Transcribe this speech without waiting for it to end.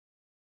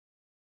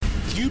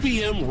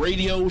UBM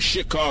Radio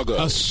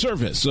Chicago, a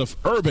service of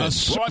Urban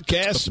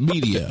Broadcast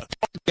Media.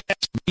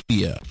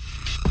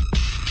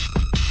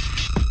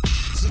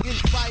 Chicken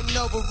fighting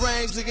over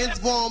rings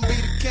against won't be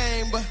the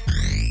game, but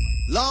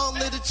long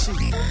live the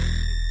chief.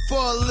 For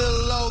a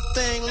little old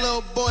thing,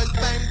 little boys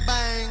bang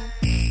bang.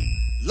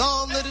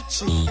 Long live the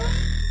chief.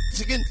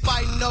 Chicken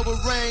fighting over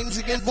rings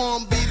against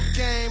won't be the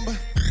game, but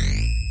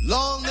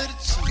long live the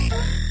chief.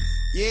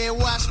 Yeah,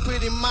 watch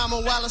pretty mama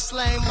while I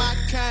slay my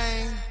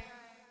cane.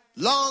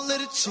 Long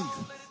live the chief.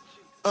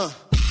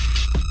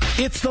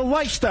 It's the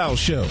lifestyle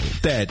show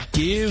that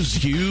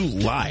gives you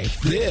life.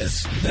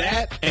 This,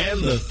 that,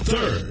 and the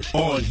third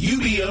on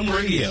UBM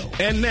Radio.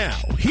 And now,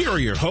 here are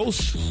your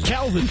hosts,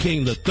 Calvin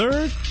King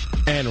III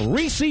and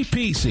Reese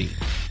PC.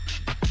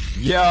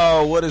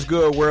 Yo, what is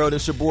good, world?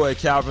 It's your boy,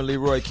 Calvin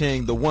Leroy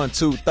King, the 1,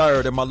 2,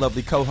 3rd, and my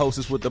lovely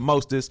co-hostess with the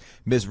mostest,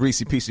 Miss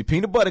Reese PC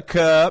Peanut Butter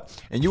Cup.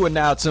 And you are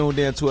now tuned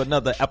in to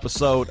another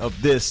episode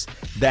of This,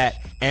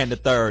 That, and the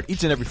Third,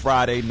 each and every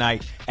Friday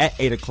night at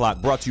 8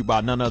 o'clock, brought to you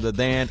by none other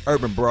than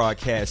Urban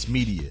Broadcast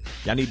Media.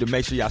 Y'all need to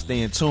make sure y'all stay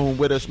in tune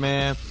with us,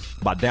 man,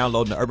 by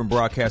downloading the Urban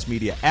Broadcast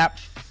Media app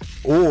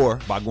or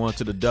by going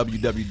to the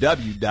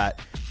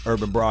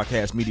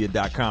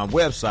www.urbanbroadcastmedia.com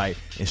website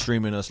and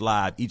streaming us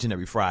live each and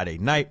every Friday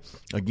night,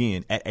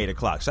 again, at 8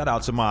 o'clock. Shout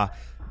out to my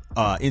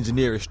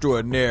engineer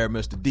extraordinaire,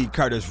 Mr. D.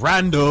 Curtis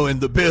Randall, in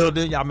the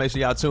building. Y'all make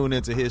sure y'all tune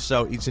into his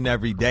show each and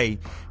every day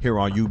here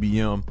on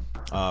UBM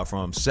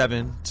from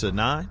 7 to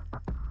 9.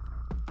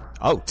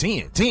 Oh,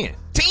 10.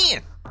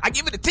 I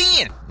give it a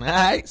 10. All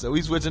right, so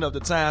we switching up the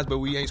times, but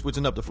we ain't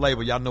switching up the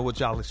flavor. Y'all know what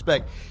y'all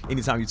expect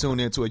anytime you tune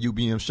into a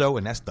UBM show,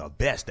 and that's the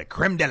best, the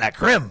creme de la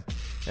creme,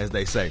 as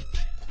they say.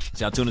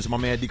 So y'all tune into my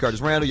man D.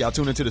 Curtis Randall. Y'all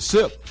tune into the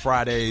SIP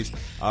Fridays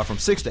from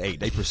 6 to 8.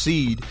 They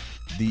precede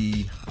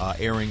the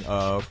airing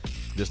of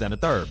This, That, and the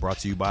Third, brought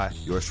to you by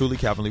yours truly,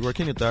 Calvin Leroy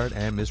King III,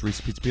 and Miss Reese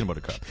Pizza Peanut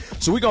Butter Cup.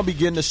 So we're going to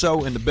begin the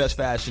show in the best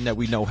fashion that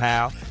we know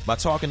how, by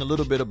talking a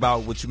little bit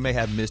about what you may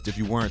have missed if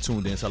you weren't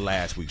tuned in to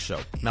last week's show.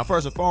 Now,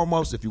 first and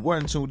foremost, if you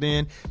weren't tuned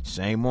in,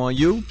 shame on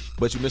you,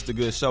 but you missed a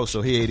good show,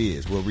 so here it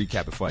is. We'll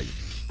recap it for you.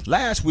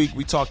 Last week,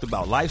 we talked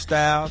about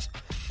lifestyles,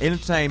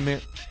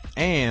 entertainment,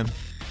 and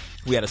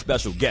we had a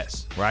special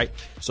guest, right?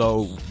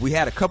 So we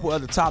had a couple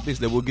other topics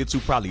that we'll get to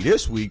probably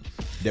this week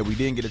that we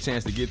didn't get a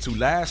chance to get to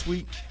last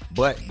week,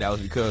 but that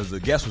was because the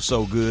guest was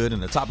so good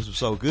and the topics were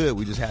so good,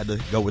 we just had to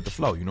go with the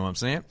flow, you know what I'm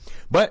saying?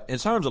 But in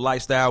terms of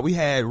lifestyle, we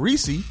had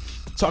Reese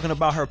talking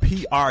about her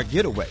PR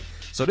getaway.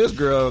 So this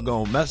girl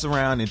gonna mess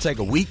around and take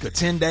a week or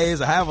 10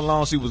 days or however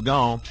long she was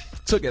gone,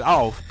 took it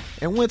off,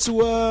 and went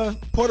to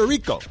Puerto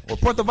Rico or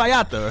Puerto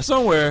Vallarta or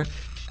somewhere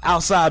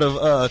outside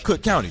of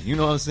Cook County, you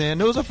know what I'm saying?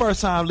 It was her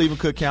first time leaving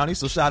Cook County,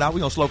 so shout out. We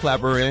gonna slow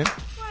clap her in.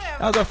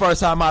 That was her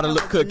first time out of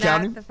Cook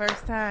County. Not the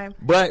first time.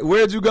 But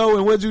where'd you go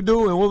and what'd you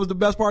do and what was the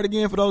best part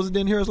again for those that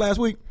didn't hear us last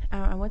week?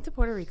 I went to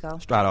Puerto Rico.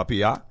 Straight out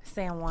PR.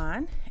 San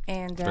Juan.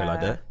 And straight like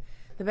that.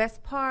 The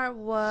best part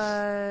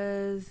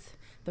was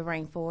the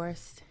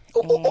rainforest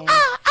Ooh,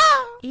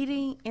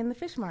 eating in the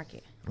fish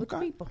market with the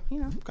people, you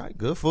know. Okay,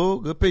 good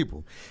food, good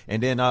people.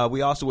 And then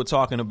we also were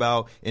talking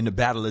about in the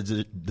battle of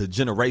the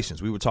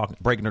generations. We were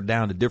breaking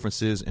down the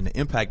differences and the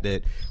impact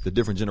that the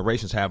different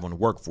generations have on the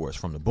workforce,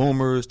 from the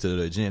boomers to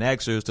the Gen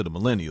Xers to the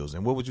millennials.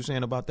 And what was you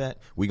saying about that?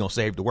 We gonna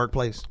save the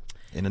workplace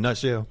in a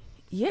nutshell?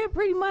 Yeah,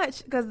 pretty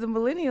much, because the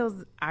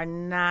millennials are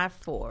not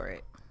for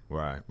it.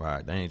 Right.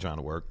 They ain't trying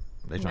to work.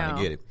 They trying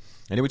to get it.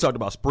 And then we talked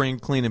about spring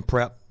cleaning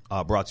prep.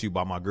 Brought to you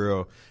by my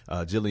girl,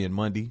 Jillian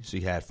Mundy. She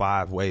had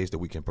 5 ways that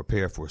we can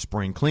prepare for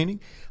spring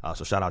cleaning.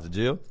 So shout out to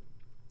Jill.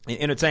 In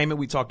entertainment,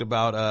 we talked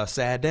about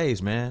Sad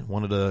Days, man.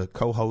 One of the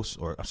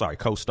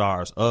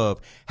co-stars of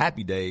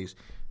Happy Days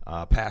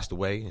passed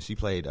away, and she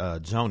played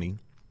Joni,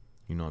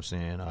 you know what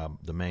I'm saying,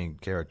 the main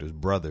character's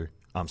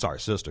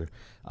sister,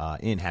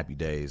 in Happy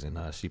Days, and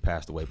she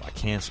passed away by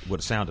cancer,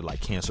 what sounded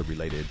like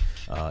cancer-related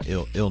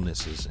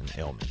illnesses and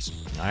ailments.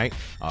 All right,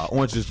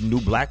 Orange is the New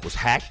Black was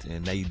hacked,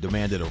 and they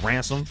demanded a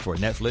ransom for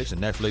Netflix,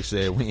 and Netflix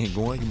said, we ain't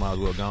going. You might as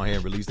well go ahead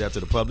and release that to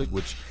the public,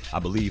 which I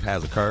believe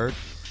has occurred.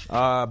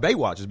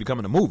 Baywatch is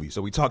becoming a movie,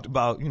 so we talked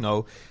about, you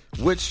know,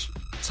 which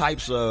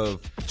types of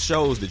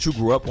shows that you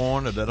grew up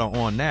on or that are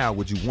on now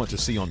would you want to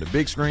see on the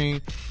big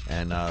screen,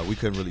 and we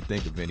couldn't really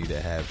think of any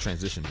that have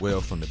transitioned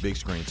well from the big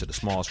screen to the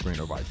small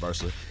screen or vice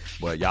versa,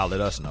 but y'all let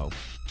us know.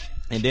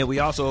 And then we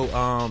also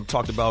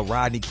talked about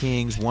Rodney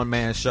King's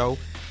one-man show.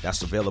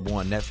 That's available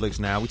on Netflix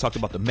now. We talked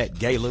about the Met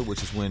Gala,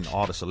 which is when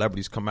all the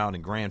celebrities come out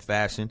in grand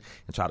fashion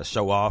and try to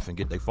show off and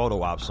get their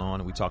photo ops on.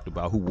 And we talked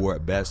about who wore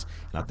it best.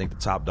 And I think the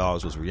top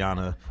dogs was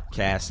Rihanna,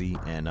 Cassie,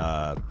 and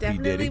P.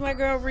 Diddy. My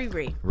girl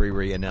Riri.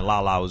 Riri, and then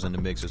Lala was in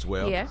the mix as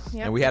well. Yeah.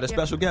 And we had a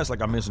special guest,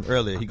 like I mentioned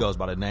earlier. He goes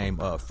by the name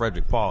of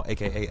Frederick Paul,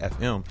 a.k.a.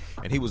 FM.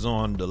 And he was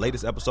on the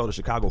latest episode of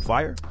Chicago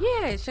Fire.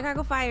 Yeah,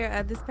 Chicago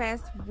Fire. This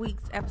past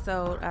week's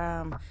episode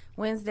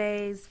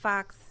Wednesdays,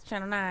 Fox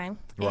Channel 9,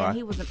 and Right.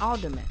 he was an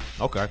alderman.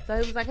 Okay. So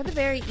it was like at the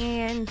very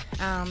end,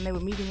 they were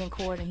meeting in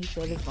court, and he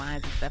said his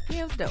lines and stuff.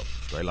 Yeah, it was dope.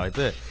 Straight like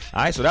that.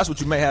 All right, so that's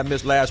what you may have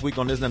missed last week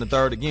on This and the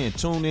Third. Again,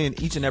 tune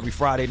in each and every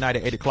Friday night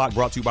at 8 o'clock,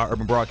 brought to you by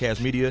Urban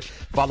Broadcast Media.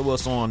 Follow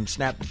us on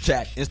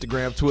Snapchat,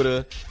 Instagram,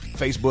 Twitter,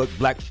 Facebook,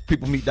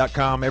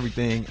 blackpeoplemeet.com,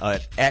 everything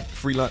at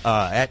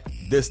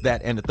This,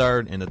 That, and the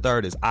Third. And the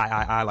third is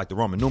I like the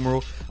Roman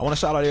numeral. I want to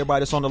shout out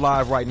everybody that's on the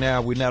live right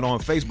now. We're not on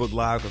Facebook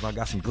Live because I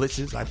got some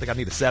glitches. I think I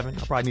need a 7.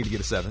 I probably need to get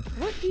a 7.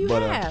 What do you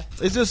have?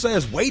 It just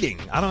says waiting.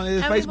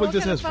 Facebook what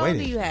just kind of says phone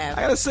waiting. do you have?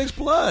 I got a 6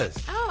 Plus.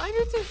 Oh, I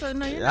do too. So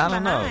no, you're I not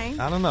don't know.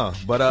 behind. I don't know.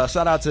 But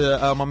shout out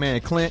to my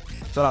man Clint.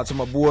 Shout out to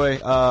my boy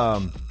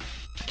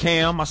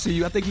Cam. I see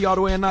you. I think he all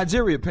the way in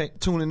Nigeria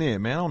tuning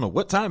in, man. I don't know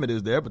what time it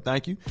is there, but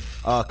thank you.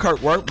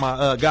 Kurt Work,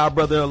 my god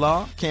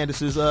brother-in-law,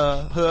 Candace's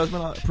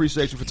husband. I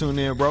appreciate you for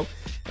tuning in, bro.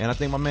 And I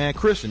think my man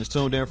Christian is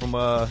tuned in from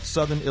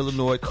Southern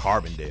Illinois,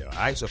 Carbondale. All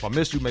right, so if I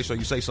missed you, make sure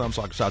you say something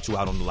so I can shout you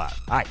out on the live.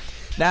 All right,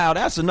 now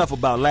that's enough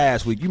about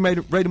last week. You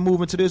ready to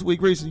move into this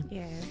week, Reese?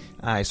 Yes.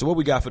 All right, so what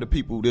we got for the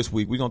people this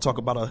week, we're going to talk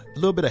about a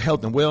little bit of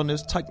health and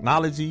wellness,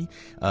 technology,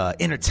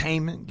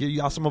 entertainment, give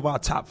y'all some of our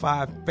top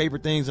 5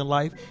 favorite things in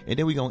life, and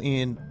then we're going to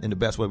end in the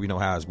best way we know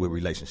how is with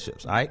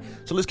relationships, all right?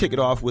 So let's kick it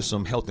off with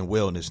some health and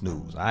wellness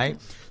news, all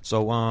right?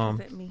 So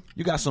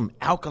you got some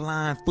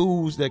alkaline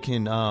foods that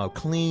can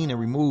clean and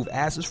remove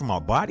acids from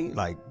our body?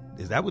 Like,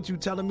 is that what you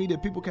telling me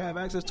that people can have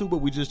access to, but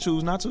we just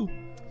choose not to?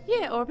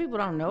 Yeah, or people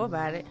don't know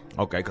about it.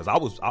 Okay, because I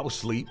was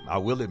asleep. I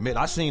will admit,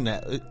 I seen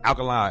that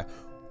alkaline.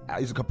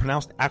 Is it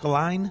pronounced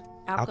alkaline?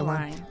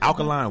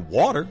 Alkaline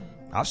water.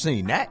 I've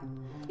seen that.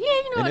 Yeah,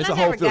 you know, and there's I a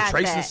whole never got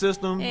filtration that.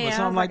 system Yeah, or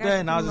something like that.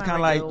 And I was just kind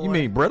of like, you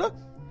mean Brita?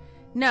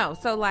 No,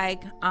 so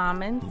like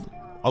almonds.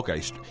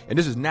 Okay, and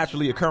this is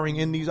naturally occurring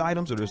in these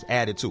items, or just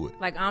added to it?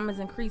 Like almonds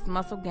increase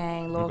muscle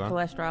gain, lower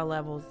cholesterol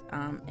levels,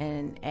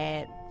 and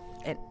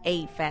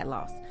aid fat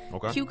loss.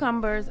 Okay.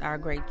 Cucumbers are a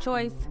great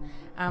choice.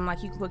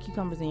 Like you can put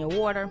cucumbers in your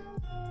water.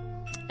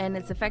 And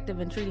it's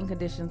effective in treating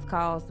conditions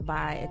caused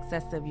by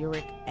excessive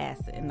uric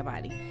acid in the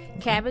body.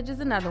 Cabbage is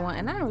another one,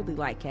 and I don't really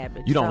like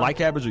cabbage. You don't like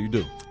cabbage, or you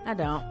do? I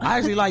don't. I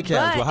actually like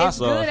cabbage with hot it's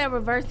sauce. good at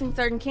reversing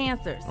certain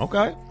cancers.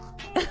 Okay.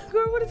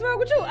 Girl, what is wrong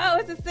with you? Oh,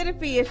 it's a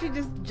centipede. She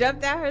just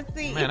jumped out her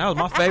seat. Man, that was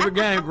my favorite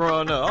game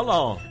growing up. Hold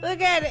on.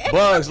 Look at it.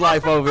 Bugs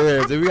Life over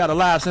here. We got a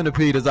live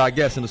centipede as our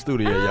guest in the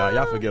studio, y'all.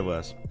 Y'all forgive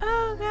us.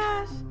 Oh,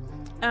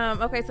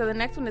 gosh. Okay, so the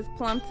next one is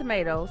plum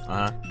tomatoes.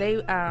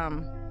 They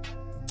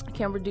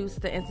can reduce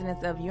the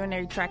incidence of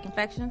urinary tract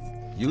infections.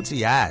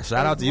 UTIs.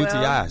 Shout out to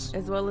UTIs.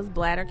 As well as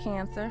bladder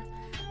cancer.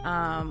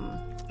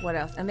 What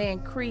else? And they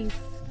increase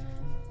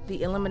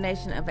the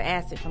elimination of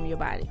acid from your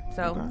body.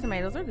 So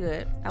tomatoes are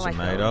good. I like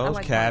those. I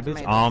like cabbage,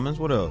 tomatoes. almonds.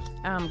 What else?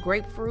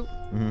 Grapefruit.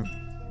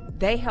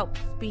 They help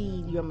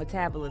speed your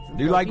metabolism.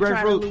 Do you like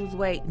grapefruit? Trying to lose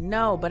weight?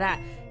 No, but I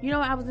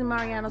was in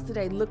Mariano's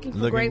today looking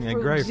for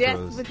grapefruit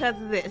just because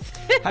of this.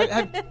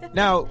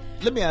 Now,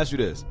 let me ask you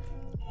this.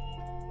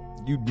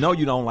 You know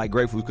you don't like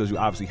grapefruit because you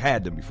obviously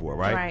had them before,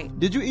 right? Right.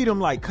 Did you eat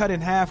them like cut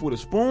in half with a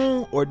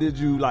spoon, or did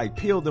you like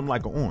peel them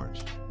like an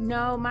orange?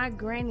 No, my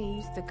granny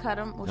used to cut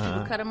them. Well, she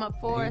would cut them up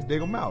for us. Dig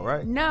them out,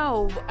 right?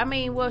 No, I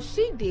mean, well,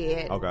 she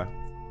did. Okay.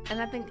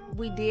 And I think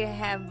we did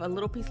have a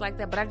little piece like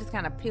that, but I just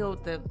kind of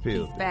peeled the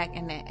piece back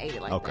and then ate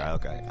it like that.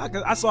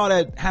 Okay. I saw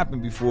that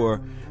happen before.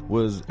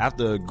 Was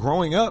after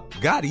growing up,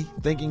 Gotti,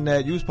 thinking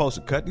that you were supposed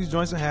to cut these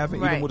joints in half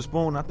and eat them with a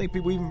spoon. I think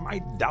people even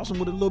might douse them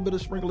with a little bit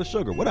of sprinkle of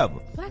sugar, whatever.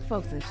 Black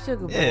folks and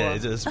sugar, boy. Yeah,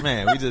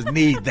 we just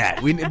need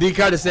that. D.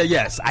 Curtis said,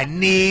 yes, I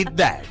need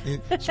that.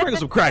 Sprinkle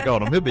some crack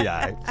on them, he'll be all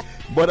right.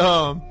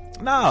 But,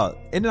 no,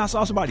 and then I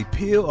saw somebody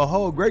peel a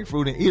whole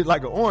grapefruit and eat it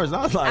like an orange. And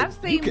I was like, I've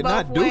seen you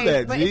cannot both do ways,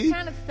 that, but G. it's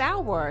kind of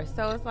sour,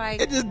 so it's like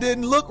It just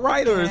didn't look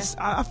right, or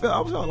I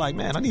was like,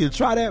 man, I need to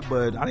try that,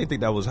 but I didn't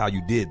think that was how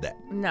you did that.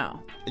 No,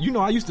 you know,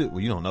 I used to.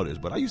 Well, you don't know this,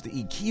 but I used to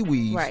eat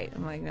kiwis, right?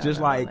 I'm like, no, just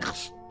no, like.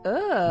 Ugh.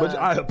 But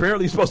I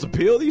apparently supposed to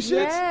peel these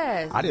shits.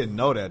 Yes. I didn't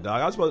know that,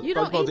 dog. I was supposed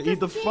to eat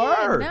the skin.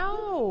 fur.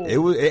 No,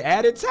 it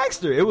added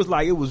texture. It was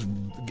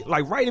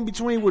like right in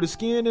between where the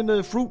skin and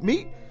the fruit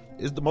meet.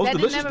 Is the most that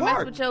delicious didn't never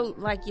part. mess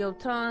with your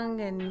tongue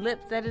and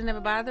lips. That didn't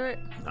ever bother it.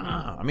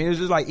 Nah, I mean it's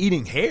just like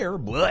eating hair,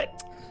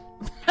 but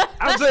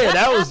I'm saying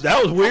that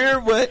was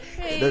weird. But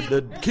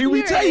the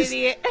kiwi taste.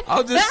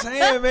 I was just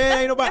saying, man,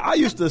 ain't nobody. I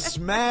used to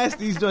smash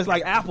these joints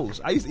like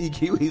apples. I used to eat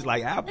kiwis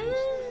like apples.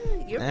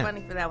 You're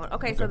funny for that one.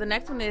 Okay, so the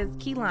next one is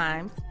key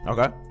limes.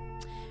 Okay.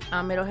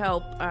 It'll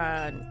help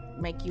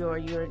make your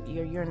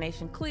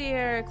urination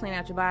clear, clean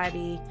out your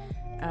body.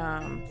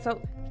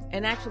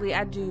 And actually,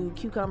 I do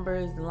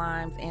cucumbers,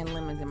 limes, and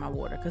lemons in my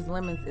water because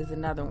lemons is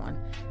another one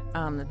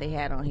that they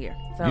had on here.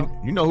 So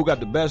you know who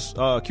got the best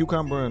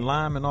cucumber and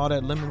lime and all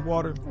that lemon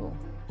water? Cool.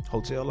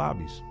 Hotel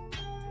lobbies.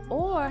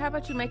 Or how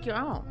about you make your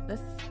own?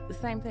 That's the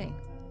same thing.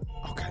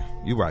 Okay,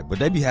 you're right, but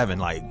they be having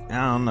like,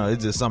 I don't know,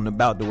 it's just something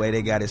about the way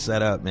they got it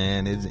set up,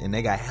 man. And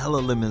they got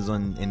hella lemons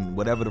and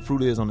whatever the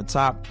fruit is on the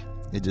top.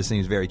 It just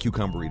seems very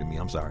cucumbery to me.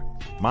 I'm sorry.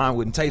 Mine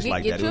wouldn't taste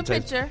like Get that. you It a would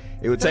taste. picture.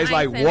 It would So taste I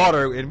like ain't seen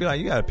water, and be like,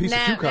 you got a piece of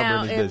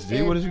cucumber in this bitch.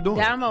 G, what is you doing?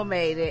 Damo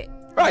made it.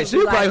 Right, so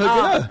you Like, probably hook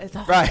oh, it it's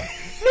up. a- Right.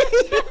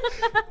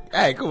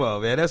 Hey, come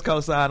on, man. That's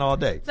cosign all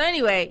day. So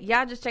anyway,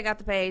 y'all just check out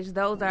the page.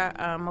 Those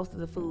are most of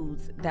the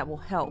foods that will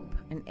help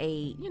and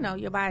aid,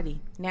 your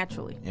body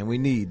naturally. And we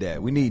need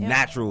that. We need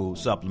natural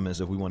supplements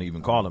if we want to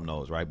even call them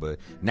those, right? But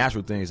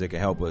natural things that can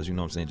help us,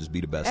 just be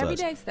the best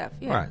Everyday us. stuff,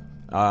 yeah.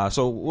 Right.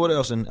 So what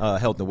else in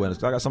health and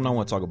wellness? I got something I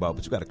want to talk about,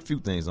 but you got a few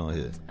things on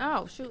here.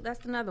 Oh, shoot,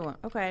 that's another one.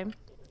 Okay.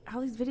 All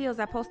these videos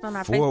I post on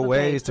our 4 Facebook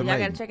ways page, to so y'all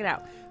make- gotta check it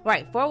out.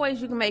 Right, 4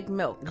 ways you can make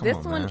milk. Come This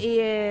on, one man.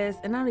 is,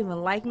 and I don't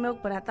even like milk,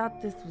 but I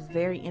thought this was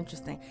very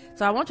interesting.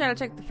 So I want y'all to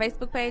check the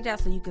Facebook page out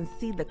so you can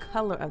see the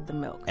color of the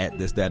milk. At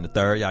this, that, and the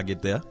third, y'all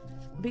get there.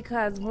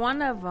 Because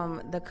one of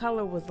them, the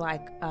color was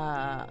like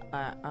a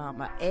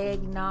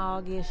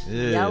eggnog-ish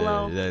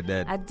yellow.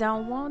 that- I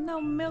don't want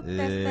no milk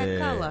that's that Yeah.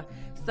 color.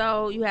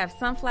 So you have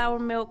sunflower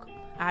milk,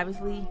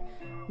 obviously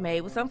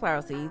made with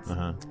sunflower seeds.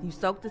 Uh-huh. You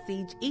soak the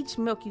seeds. Each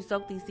milk, you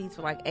soak these seeds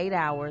for like 8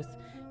 hours.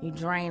 You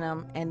drain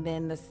them, and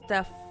then the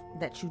stuff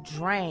that you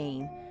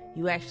drain,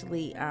 you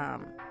actually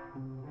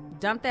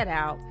dump that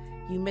out.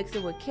 You mix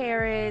it with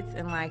carrots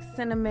and like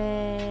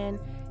cinnamon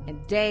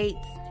and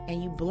dates,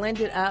 and you blend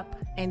it up,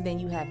 and then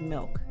you have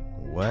milk.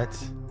 What?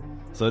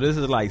 So this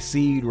is like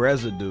seed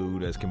residue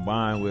that's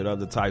combined with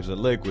other types of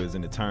liquids,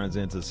 and it turns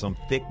into some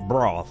thick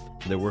broth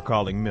that we're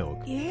calling milk.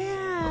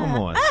 Yeah. Come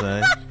on,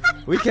 son.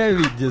 We can't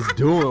be just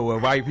doing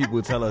what white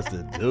people tell us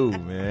to do,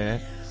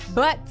 man.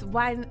 But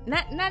why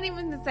not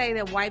even to say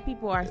that white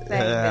people are saying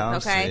Yeah,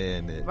 this, I'm okay?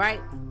 saying it. Right?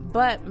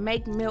 But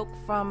make milk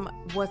from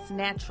what's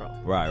natural.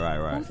 Right.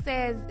 Who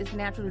says it's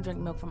natural to drink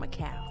milk from a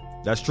cow?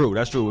 That's true.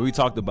 We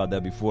talked about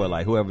that before.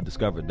 Like whoever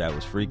discovered that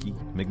was freaky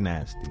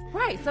McNasty.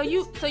 Right. So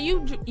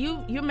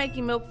you're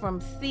making milk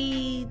from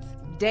seeds,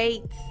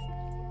 dates,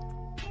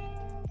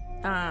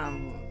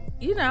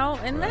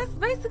 and that's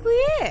basically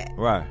it.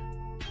 Right.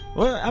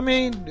 Well, I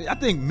mean, I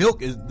think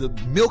milk is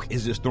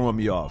just throwing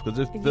me off because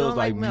it You feels don't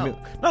like like milk?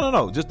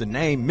 No. Just the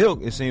name milk,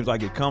 it seems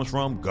like it comes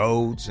from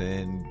goats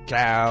and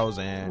cows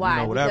and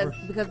Why? whatever.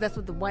 Because that's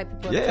what the white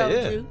people have Yeah, told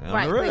yeah. you. On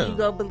Right. the So real. you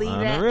go believe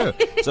On that. the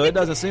real. So it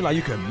doesn't seem like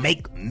you can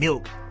make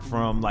milk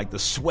from like the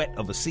sweat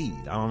of a seed.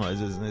 I don't know. It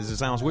just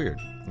sounds weird.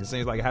 It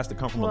seems like it has to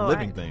come from a Well,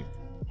 living thing.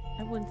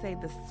 I wouldn't say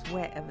the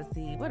sweat of a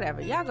seed.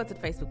 Whatever. Y'all go to the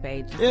Facebook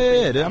page.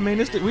 Yeah. I mean,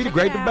 we the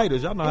great Cow.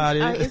 debaters. Y'all know how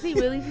it is. Is he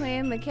really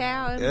playing the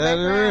cow in the Yeah,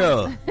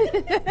 background?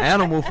 real.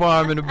 Animal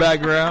Farm in the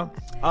background.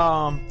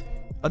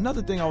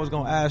 Another thing I was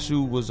gonna ask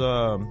you was,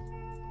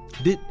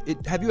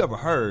 have you ever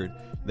heard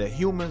that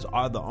humans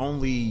are the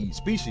only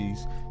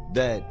species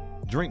that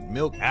drink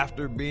milk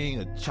after being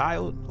a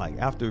child? Like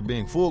after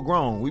being full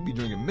grown, we be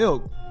drinking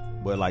milk,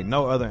 but like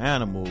no other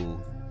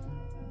animal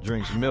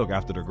drinks milk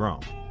after they're grown.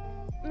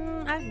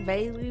 I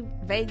vaguely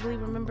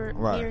remember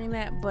Right. hearing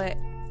that, but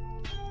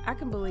I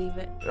can believe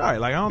it. Right?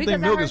 Like I don't Because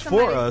think milk I heard is for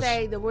somebody us.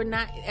 say that we're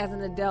not, as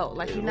an adult,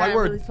 like you're Like not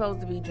we're- really supposed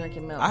to be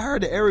drinking milk. I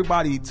heard that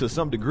everybody to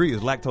some degree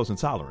is lactose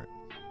intolerant.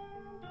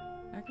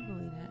 I can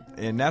believe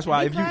that. And that's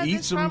why Because if you eat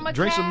it's from a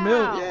drink some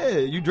cow.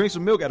 milk, you drink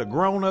some milk at a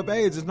grown up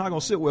age, it's not gonna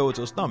sit well with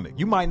your stomach.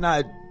 You might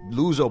not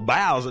lose your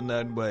bowels or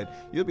nothing, but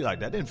you'll be like,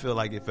 that didn't feel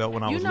like it felt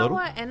when I You was know little.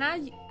 what? And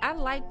I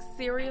like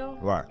cereal.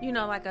 Right.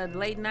 Like a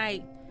late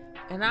night,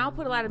 and I'll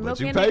put a lot of milk But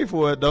you in pay it.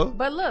 for it though.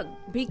 But look,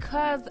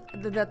 because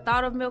the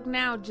thought of milk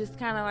now just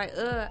kind of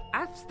like,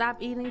 I've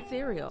stopped eating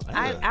cereal.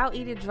 Yeah. I'll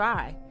eat it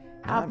dry.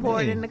 I'll I pour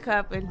it mean, in the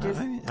cup and just.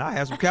 I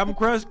had some Captain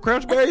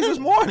Crunch berries this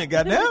morning.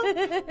 Goddamn,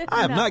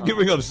 I am not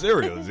giving up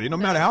cereals. No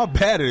matter how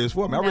bad it is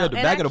for me, I read the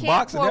and back I of the can't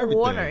box and pour everything.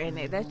 water in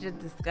it. That just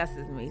disgusts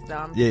me. So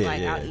I'm just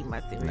I'll eat my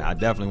cereal. Nah, I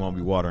definitely won't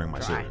be watering my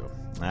Dry. cereal.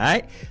 All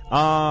right.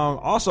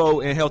 Also,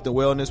 in health and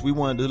wellness, we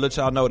wanted to let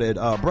y'all know that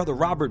Brother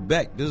Robert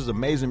Beck, this is an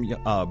amazing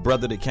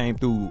brother that came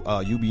through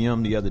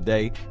UBM the other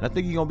day. And I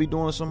think he's going to be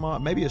doing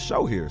some, maybe a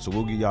show here. So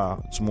we'll give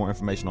y'all some more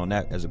information on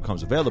that as it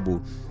becomes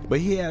available. But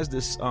he has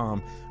this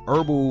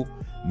herbal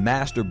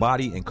master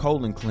body and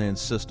colon cleanse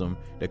system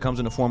that comes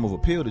in the form of a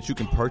pill that you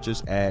can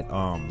purchase at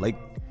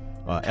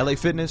LA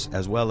Fitness,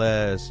 as well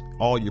as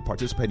all your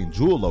participating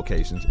Jewel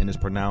locations, and it's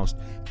pronounced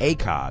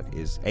ACOG,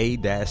 is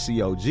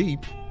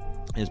A-COG.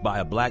 It's by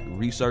a black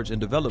research and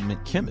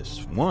development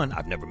chemist. One,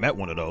 I've never met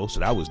one of those,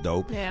 so that was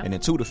dope. Yeah. And then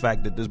two, the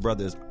fact that this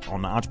brother is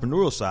on the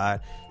entrepreneurial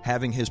side,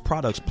 having his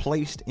products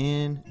placed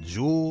in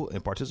Jewel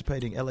and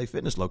participating LA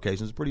Fitness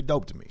locations is pretty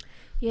dope to me.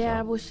 Yeah,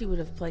 I wish he would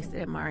have placed it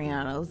at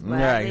Mariano's. But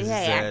Right, hey,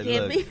 said, I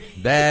can't look,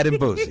 be. Dad and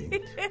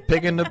Boosie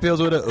picking the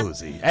pills with a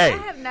Uzi. Hey, I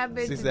have not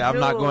been she to said, I'm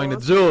not going to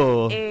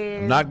Jewel Jewel.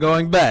 in I'm not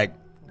going back.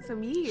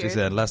 Some years. She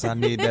said, unless I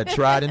need that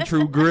tried and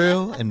true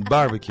grill and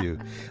barbecue.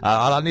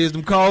 All I need is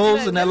them coals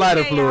Look, and that let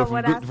me lighter tell y'all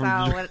fluid. what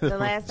I saw the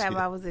last time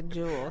I was at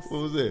Jewel's.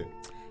 What was it?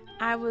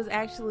 I was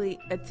actually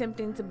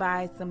attempting to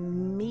buy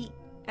some meat,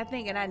 I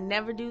think, and I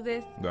never do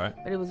this, Right.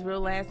 but it was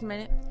real last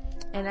minute.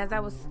 And as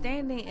I was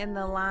standing in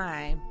the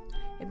line,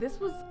 and this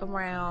was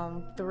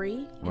around 3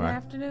 in the Right.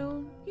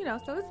 afternoon,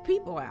 so it's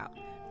people out.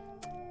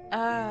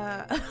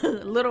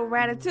 Little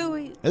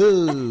Ratatouille.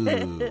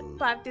 Ooh.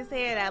 Popped his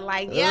head out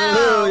like, yo,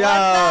 Ooh,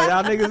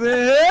 y'all niggas in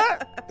here?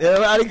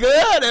 Everybody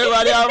good?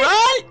 Everybody all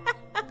right?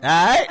 All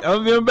right,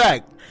 I'm being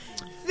back.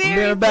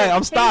 Seriously,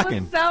 I'm stocking. He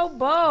was so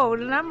bold,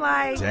 and I'm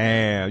like,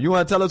 damn. You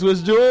want to tell us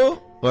which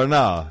jewel or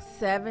no?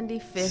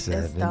 75th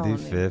and Stony.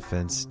 75th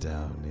and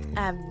Stony.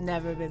 I've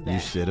never been back. You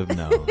should have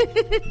known.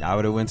 I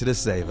would have went to the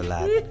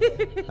Save-A-Lot.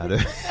 I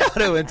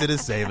would have went to the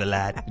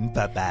Save-A-Lot and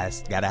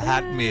Popeyes. Got a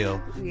hot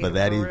meal for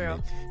that evening.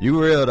 real.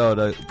 You real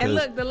though. And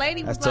look, the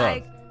lady was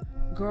like,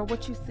 girl,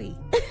 what you see?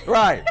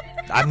 Right.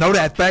 I know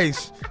that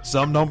face.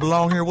 Something don't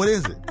belong here. What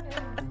is it?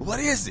 What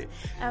is it?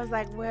 I was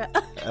like, well,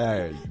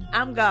 Hey,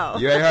 I'm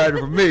gone. you ain't heard it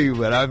from me,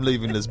 but I'm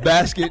leaving this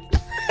basket.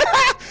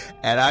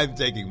 And I'm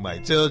taking my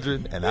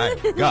children, and I'm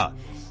gone.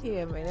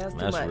 Yeah, man, that's too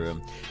That's much.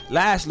 real.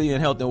 Lastly, in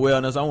health and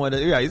wellness, I wanted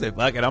to, you say,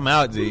 fuck it, I'm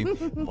out, G.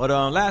 But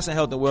last in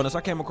health and wellness,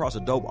 I came across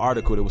a dope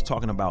article that was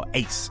talking about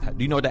ACE.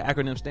 Do you know what that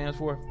acronym stands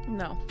for?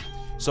 No.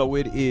 So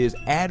it is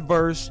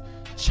Adverse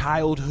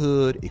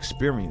Childhood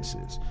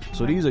Experiences.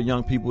 So these are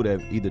young people that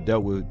either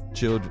dealt with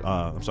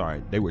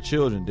children, they were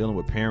children dealing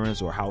with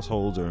parents or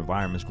households or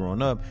environments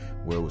growing up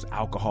where it was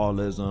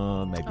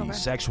alcoholism, maybe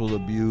sexual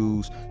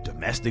abuse,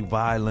 domestic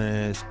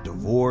violence,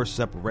 divorce,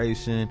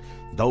 separation,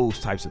 those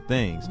types of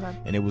things. Okay.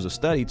 And it was a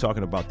study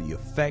talking about the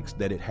effects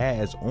that it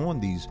has on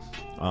these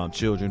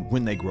children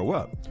when they grow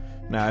up.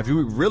 Now, if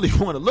you really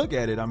want to look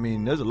at it, I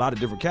mean, there's a lot of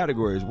different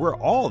categories. We're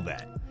all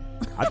that.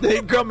 I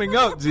think coming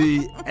up,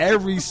 G,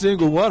 every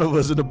single one of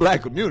us in the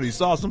black community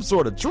saw some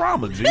sort of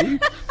trauma, G.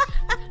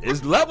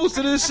 It's levels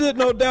to this shit,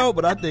 no doubt,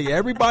 but I think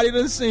everybody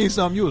that's seen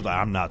something, you was like,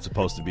 I'm not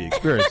supposed to be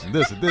experiencing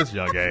this at this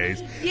young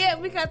age. Yeah,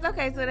 because,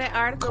 okay, so that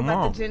article Come about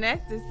on. the Gen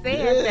Xers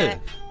said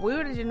that we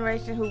were the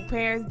generation who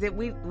parents did,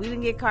 we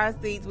didn't get car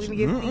seats, we didn't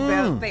get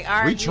seatbelts, they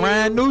argued. We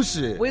trying new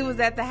shit. We was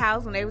at the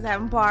house when they was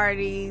having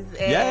parties.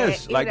 And,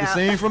 Yes, like you the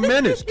know. scene from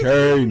Menace.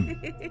 Kane.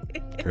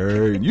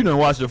 You done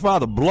watch your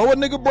father blow a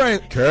nigga brain.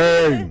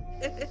 Kane.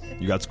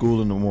 You got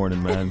school in the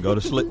morning, man. Go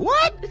to sleep.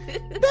 What?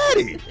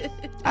 Daddy.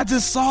 I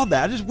just saw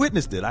that. I just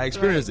witnessed it. I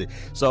experienced it.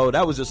 So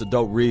that was just a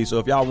dope read. So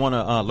if y'all want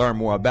to learn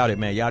more about it,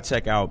 man, y'all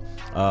check out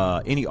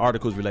any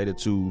articles related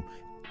to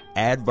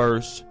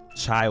adverse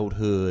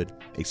childhood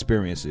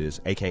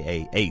experiences,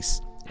 aka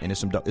ACE. And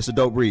it's a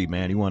dope read,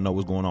 man. You want to know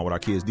what's going on with our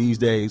kids these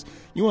days.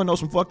 You want to know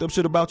some fucked up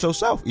shit about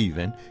yourself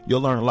even. You'll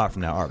learn a lot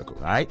from that article,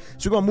 all right?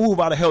 So we're going to move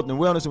out of health and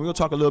wellness, and we're going to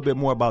talk a little bit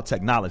more about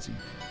technology.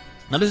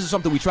 Now, this is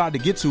something we tried to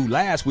get to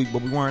last week,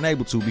 but we weren't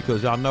able to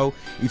because y'all know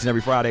each and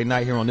every Friday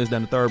night here on This, That,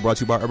 and the Third, brought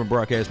to you by Urban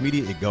Broadcast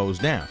Media, it goes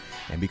down.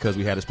 And because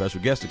we had a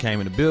special guest that came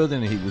in the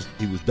building and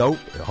he was dope,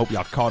 I hope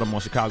y'all caught him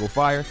on Chicago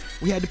Fire,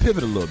 we had to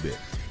pivot a little bit.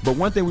 But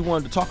one thing we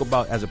wanted to talk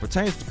about as it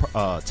pertains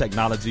to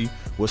technology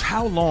was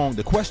how long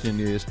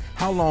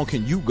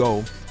can you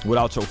go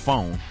without your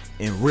phone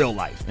in real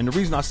life? And the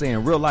reason I say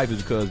in real life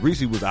is because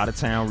Reese was out of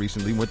town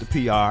recently, went to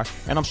PR,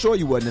 and I'm sure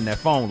you wasn't in that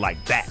phone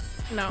like that.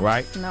 No.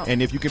 Right? No.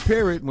 And if you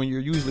compare it when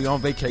you're usually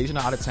on vacation or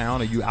out of town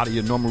or you out of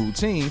your normal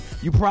routine,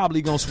 you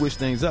probably gonna switch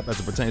things up as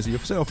it pertains to your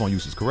cell phone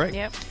usage, correct?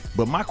 Yep.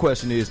 But my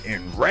question is,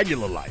 in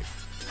regular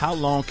life, how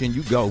long can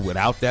you go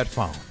without that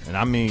phone? And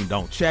I mean,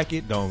 don't check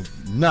it, don't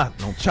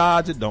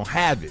charge it, don't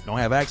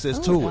have access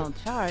to it.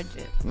 Don't charge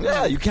it.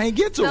 Yeah, you can't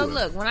get to So it.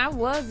 look, when I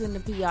was in the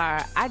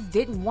PR, I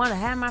didn't want to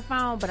have my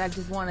phone, but I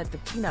just wanted the,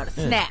 the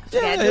snap.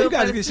 Yeah, you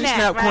gotta get, she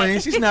snap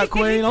queen. She snap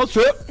queen, don't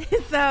trip.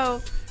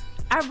 So,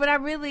 but I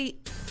really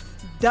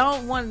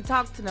don't want to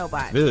talk to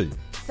nobody. Really?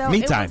 So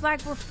Me it time. was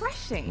like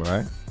refreshing.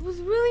 Right. It was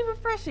really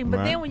refreshing. But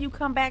Right. then when you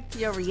come back to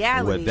your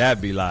reality, What'd that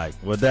be like?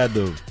 What'd that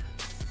do?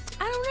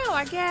 I don't know.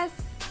 I guess,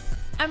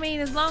 I mean,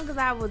 as long as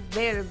I was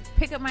there to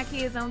pick up my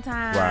kids on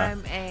time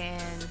Right.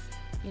 and,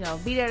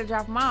 be there to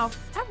drop them off,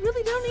 I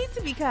really don't need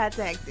to be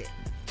contacted.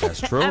 That's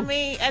true. I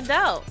mean, I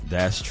don't.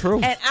 That's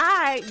true. And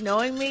I,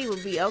 knowing me,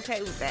 would be okay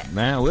with that.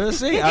 Man, we'll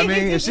see. I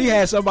mean, if she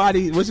had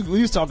somebody,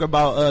 we was talking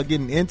about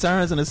getting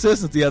interns and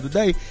assistants the other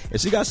day.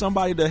 If she got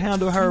somebody to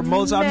handle her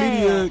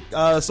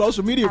multimedia,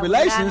 social media I would not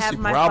relations, have she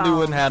my probably phone.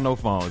 wouldn't have no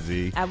phone,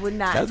 G. I would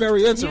not. That's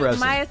very interesting.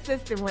 My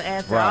assistant would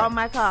answer Right. all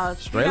my calls.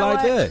 Straight You know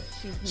like what? that.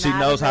 She's She not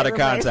knows how to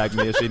available. contact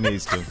me if she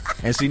needs to.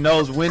 And she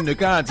knows when to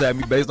contact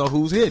me based on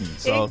who's hitting.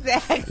 So,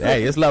 Exactly.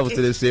 hey, it's levels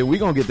to this shit. We're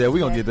going to get there. We're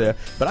going to get there.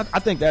 But I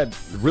think that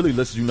really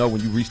lets you know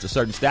when you reach a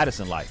certain status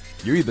in life.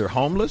 You're either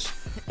homeless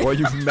or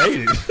you've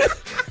made it.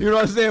 You know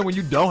what I'm saying? When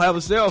you don't have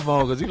a cell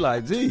phone because you're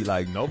like, gee,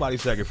 like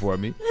nobody's checking for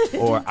me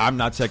or I'm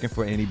not checking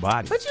for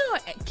anybody. But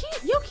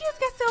your kids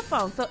got cell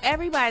phones, so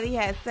everybody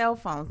has cell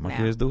phones My now.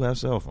 kids do have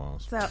cell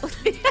phones. So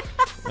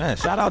Man,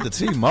 shout out to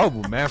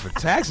T-Mobile, man, for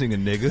taxing a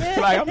nigga.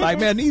 Like, I'm like,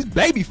 man, these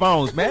baby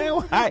phones, man,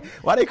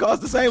 why they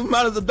cost the same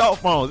amount as adult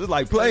phones? It's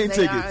like plane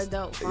They are tickets.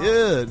 adult phones.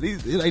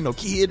 Yeah, it ain't no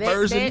kid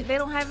version. They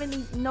don't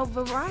have no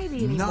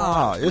variety anymore.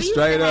 Nah, We it's used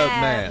straight to up,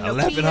 have man.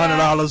 Nokia.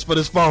 $1,100 for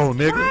this phone,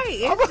 nigga. Right,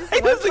 it's I'm just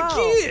like, one it's a phone.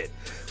 kid.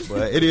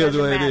 But it is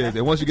Doesn't what it matter. is.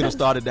 And once you get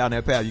started down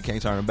that path, you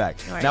can't turn back.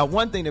 Right. Now,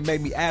 one thing that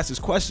made me ask this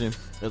question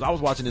is I was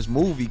watching this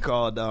movie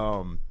called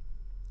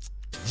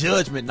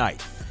Judgment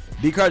Night.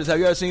 D. Curtis, have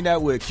you ever seen that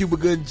with Cuba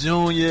Gooding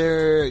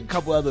Jr., a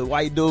couple other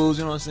white dudes,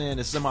 you know what I'm saying?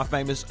 It's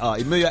semi-famous.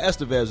 Emilio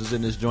Estevez was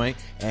in this joint,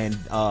 and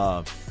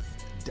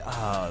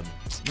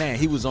man,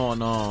 he was on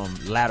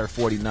Ladder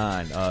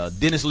 49.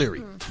 Dennis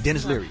Leary.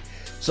 Dennis Leary.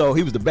 So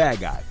he was the bad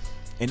guy.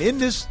 And in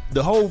this,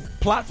 the whole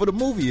plot for the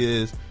movie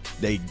is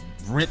they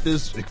rent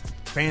this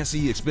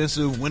fancy,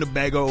 expensive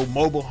Winnebago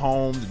mobile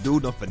home. The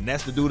dude done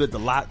finessed the dude at the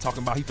lot,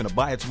 talking about he finna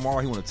buy it tomorrow.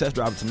 He want to test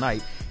drive it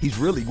tonight. He's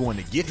really going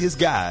to get his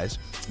guys.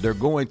 They're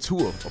going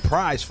to a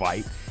prize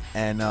fight,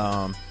 and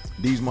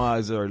these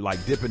mods are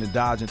like dipping and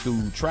dodging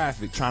through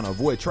traffic, trying to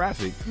avoid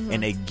traffic,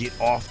 and they get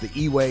off the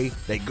E-way.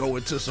 They go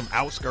into some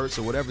outskirts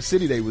or whatever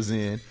city they was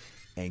in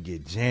and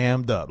get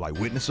jammed up, like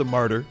witness a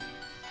murder.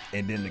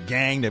 And then the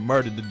gang that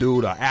murdered the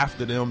dude are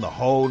after them the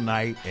whole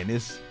night, and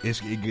it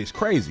gets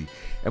crazy.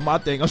 And my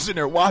thing, I'm sitting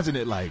there watching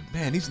it like,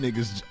 man, these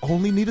niggas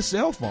only need a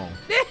cell phone.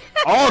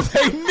 All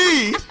they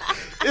need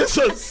is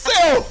a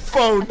cell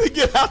phone to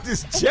get out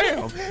this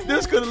jam.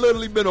 This could have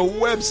literally been a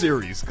web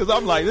series, because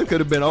I'm like, this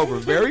could have been over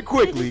very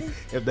quickly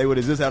if they would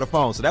have just had a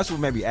phone. So that's what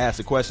made me ask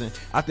the question.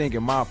 I think,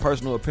 in my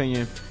personal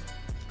opinion,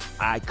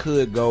 I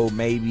could go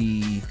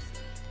maybe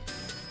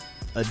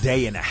a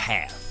day and a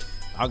half.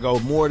 I'll go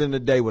more than a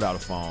day without a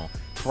phone.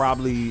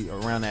 Probably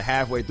around that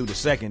halfway through the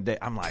second day,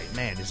 I'm like,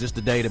 man, is this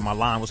the day that my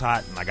line was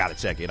hot? And I got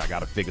to check it. I got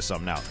to figure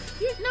something out.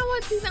 You know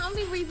what? See, the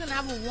only reason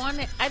I would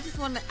want it, I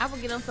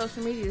would get on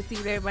social media to see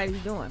what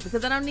everybody's doing.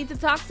 Because I don't need to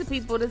talk to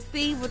people to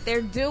see what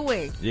they're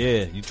doing.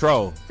 Yeah, you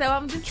troll. So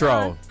I'm just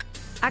troll.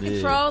 I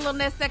can troll on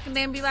that second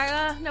day and be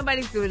like,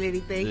 nobody's doing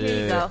anything. Yeah.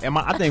 Here you go. And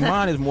I think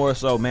mine is more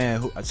so,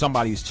 man,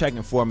 somebody's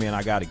checking for me and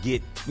I got to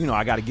get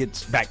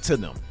back to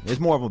them. It's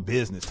more of a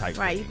business type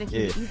right, thing.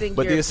 You think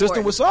but the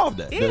assistant would solve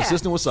that. Yeah. The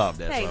assistant would solve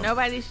that. Hey, so.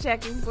 Nobody's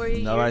checking for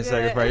you. Nobody's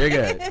checking for you. You're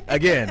good.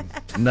 Again,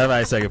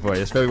 nobody's checking for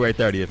you. It's February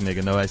 30th,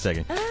 nigga. Nobody's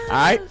checking. All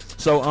right?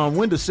 So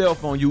when does cell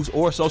phone use,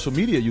 or social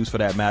media use for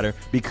that matter,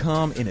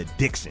 become an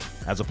addiction?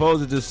 As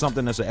opposed to just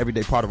something that's an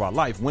everyday part of our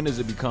life, when does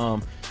it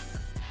become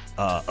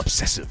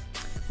obsessive?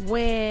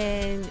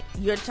 When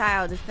your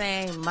child is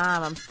saying,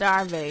 Mom, I'm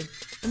starving.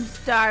 I'm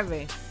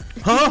starving.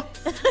 Huh?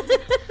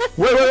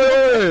 Wait.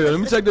 Let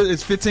me check this.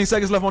 It's 15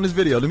 seconds left on this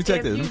video. Let me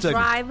check this. Let me check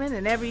driving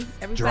and every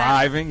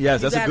driving,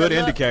 yes, that's a good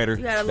indicator.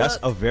 That's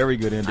a very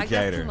good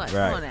indicator. Right.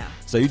 Come on now.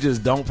 So you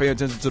just don't pay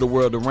attention to the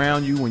world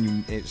around you when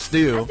you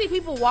still. I see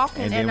people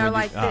walking and they're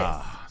like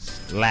this.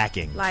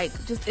 Lacking. Like,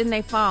 just in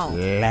their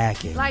phone.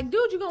 Lacking. Like,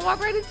 dude, you gonna walk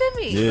right into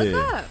me. Yeah.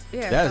 What's up?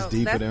 Yeah, that's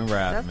deeper than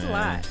rap, man. That's a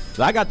lot.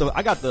 So I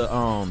got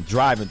the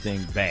driving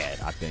thing bad,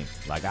 I think.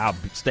 Like, I'll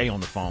stay on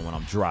the phone when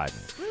I'm driving.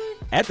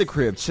 At the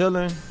crib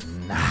chilling,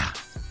 nah.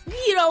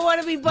 You don't want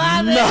to be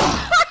bothered.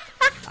 Nah.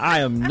 I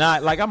am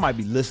not. Like, I might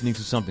be listening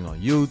to something on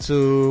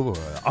YouTube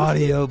or an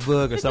audio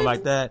book or something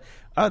like that.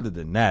 Other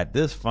than that,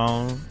 this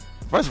phone,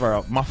 first of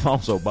all, my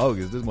phone's so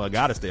bogus. This one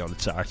got to stay on the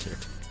charger.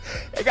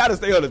 It got to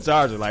stay on the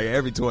charger like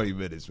every 20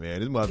 minutes, man.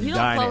 This must be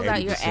dying at 80%.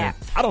 Out your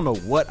apps. I don't know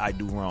what I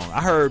do wrong.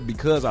 I heard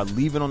because I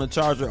leave it on the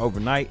charger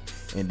overnight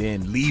and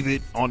then leave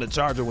it on the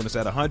charger when it's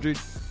at 100,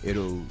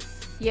 it'll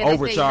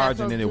overcharge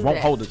and then it won't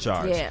hold the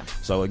charge. Yeah.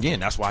 So again,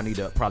 that's why I need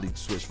to probably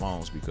switch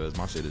phones, because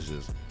my shit is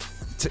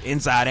just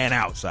inside and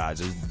outside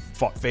just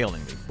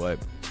failing me. But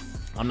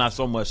I'm not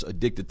so much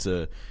addicted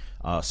to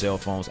cell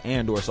phones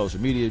and or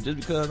social media, just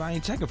because I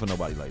ain't checking for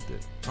nobody like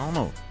that. I don't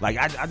know. Like,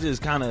 I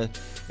just kind of,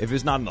 if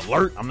it's not an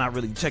alert, I'm not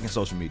really checking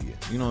social media.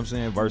 You know what I'm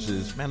saying?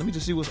 Versus, man, let me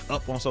just see what's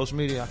up on social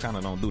media. I kind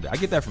of don't do that. I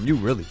get that from you,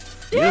 really.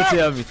 You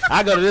tell me,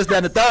 I go to this, that,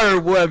 and the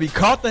third, boy, be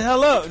caught the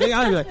hell up. I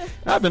be like,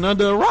 I've been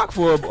under a rock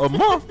for a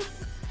month.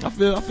 I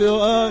feel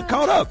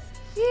caught up.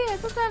 Yeah,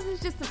 sometimes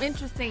it's just some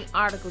interesting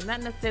articles,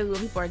 not necessarily what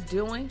people are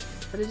doing,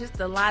 but it's just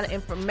a lot of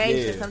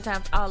information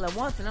sometimes all at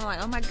once. And I'm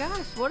like, oh my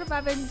gosh, what have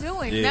I been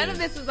doing? Yeah. None of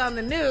this was on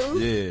the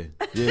news.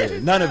 Yeah.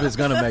 None of it's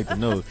going to make the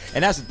news.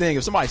 And that's the thing.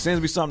 If somebody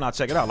sends me something, I'll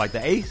check it out. Like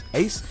the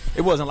Ace,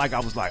 it wasn't like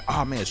I was like,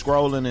 oh man,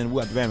 scrolling and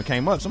what the band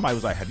came up. Somebody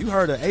was like, have you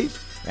heard of Ace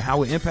and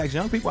how it impacts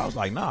young people? I was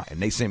like, nah. And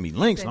they sent me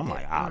links. And I'm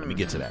like, let me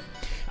get to that.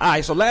 All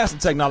right, so last in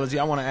technology,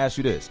 I want to ask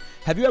you this.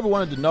 Have you ever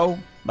wanted to know,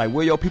 like,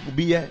 where your people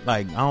be at?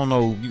 Like, I don't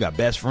know, you got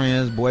best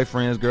friends,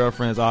 boyfriends,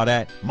 girlfriends, all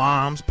that,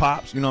 moms,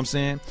 pops, you know what I'm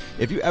saying?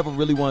 If you ever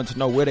really wanted to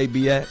know where they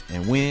be at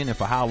and when and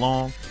for how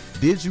long,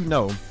 did you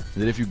know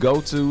that if you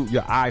go to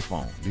your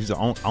iPhone, these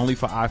are only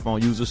for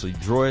iPhone users, so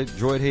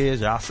Droid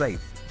heads, y'all safe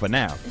for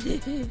now.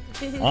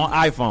 On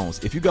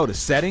iPhones, if you go to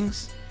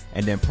settings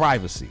and then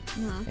privacy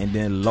and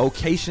then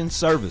location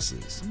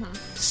services,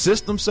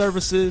 system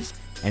services,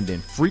 and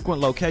then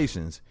frequent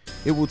locations,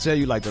 it will tell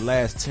you like the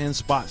last 10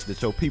 spots that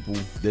your people,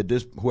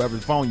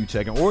 whoever's phone you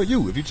checking, or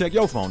you, if you check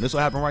your phone, this will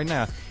happen right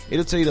now.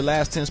 It'll tell you the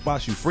last 10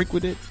 spots you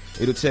frequented.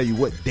 It'll tell you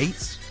what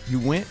dates you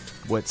went,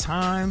 what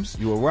times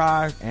you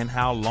arrived, and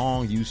how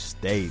long you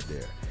stayed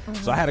there.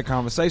 So I had a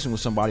conversation with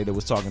somebody that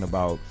was talking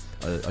about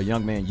a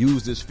young man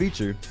used this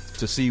feature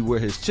to see where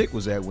his chick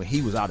was at when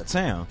he was out of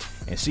town,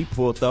 and she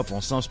pulled up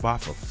on some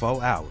spot for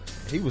 4 hours.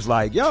 He was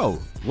like, yo,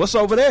 what's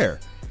over there?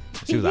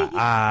 She was like,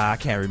 I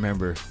can't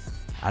remember.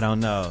 I don't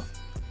know.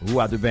 Who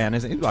out the band?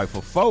 He was like,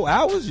 for 4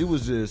 hours, you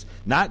was just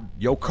not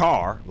your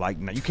car. Like,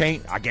 no, you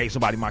can't. I gave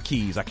somebody my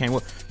keys. I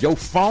can't. Your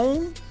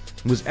phone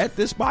was at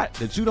this spot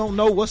that you don't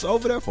know what's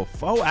over there for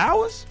 4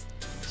 hours.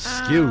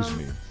 Excuse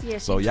me. Yeah,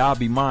 so y'all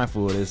be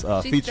mindful of this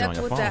feature on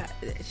your phone.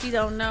 She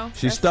don't know.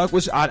 She's stuck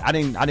with. I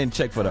didn't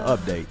check for the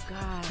update.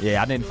 God,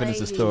 yeah, I didn't finish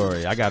the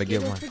story. I gotta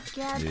get one.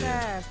 Together.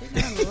 Yeah.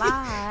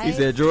 Lie. He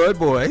said, "Droid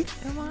boy."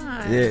 Come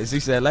on. Yeah, she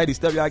said, "Lady,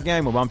 step y'all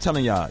game up." I'm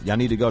telling y'all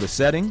need to go to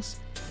settings.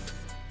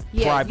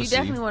 Yeah, privacy. You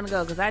definitely want to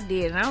go because I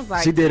did, and I was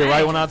like, she did it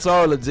right when I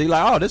told her. G,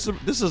 like, oh,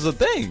 this is a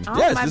thing. Oh,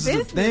 yes, my this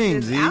is a thing.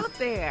 is G, out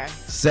there.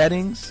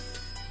 Settings,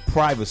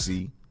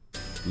 privacy,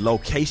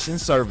 location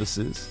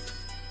services,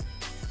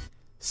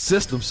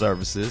 system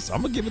services.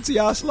 I'm gonna give it to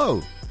y'all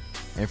slow,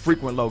 and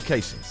frequent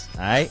locations.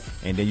 All right,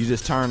 and then you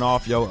just turn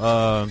off your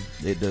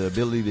the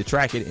ability to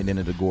track it, and then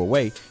it'll go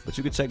away. But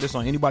you can check this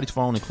on anybody's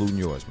phone, including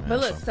yours, man. But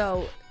look,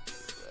 so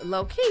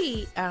low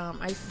key,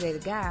 I used to date a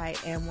guy,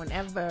 and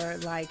whenever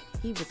like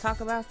he would talk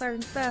about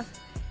certain stuff,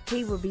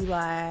 he would be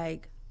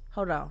like,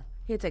 "Hold on,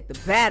 he'll take the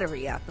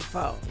battery out the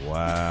phone."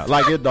 Wow,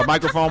 like the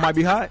microphone might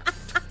be hot.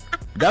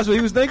 That's what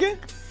he was thinking.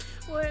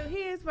 Well,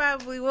 his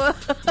probably was.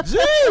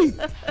 Gee,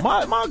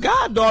 my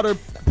goddaughter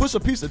puts a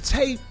piece of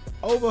tape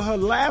over her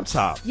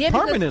laptop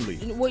permanently.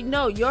 Because, well,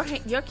 no, your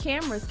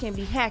cameras can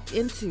be hacked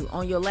into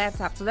on your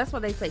laptop, so that's why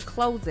they say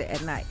close it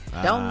at night.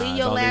 Don't leave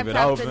your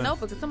laptop to no,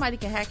 because somebody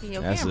can hack in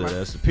your camera.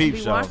 That's a peep and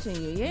be show.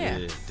 Watching you,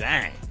 yeah.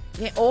 Dang.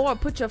 Yeah, or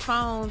put your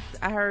phones.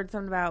 I heard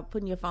something about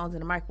putting your phones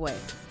in the microwave.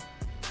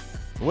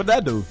 What'd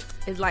that do?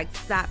 It like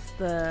stops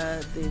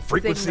the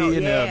frequency signal.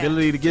 and the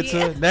ability to get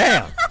to it.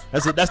 Damn,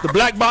 that's the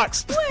black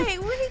box.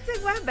 Wait, when he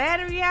took my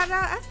battery out,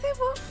 I said,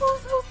 "Well,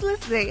 who's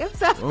listening?" I'm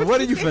sorry. Well,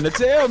 what are you finna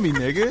tell me,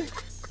 nigga?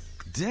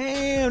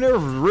 Damn, there were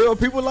real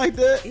people like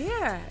that.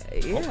 Yeah.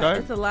 Okay.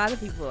 It's a lot of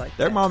people like that.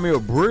 That reminds me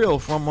of Brill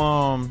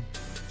from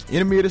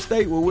Enemy of the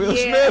State with Will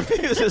Smith.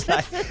 He was just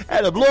like, I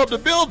had to blow up the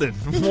building.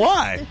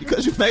 Why?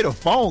 Because you made a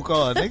phone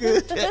call,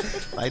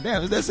 nigga. Like,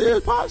 damn, is that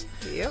serious, Pops?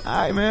 Yep. All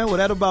right, man. Well,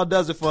 that about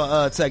does it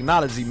for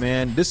technology,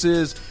 man. This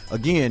is,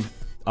 again,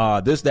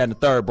 This, That, and the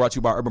Third, brought to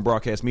you by Urban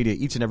Broadcast Media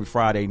each and every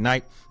Friday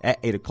night at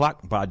 8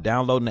 o'clock by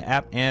downloading the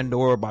app and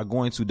or by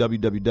going to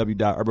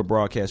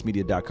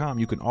www.urbanbroadcastmedia.com.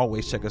 You can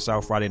always check us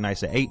out Friday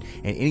nights at 8.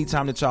 And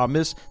anytime that y'all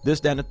miss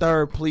This, That, and the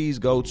Third, please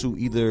go to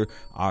either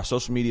our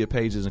social media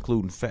pages,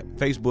 including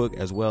Facebook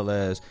as well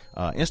as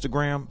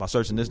Instagram, by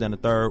searching This, That, and the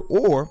Third.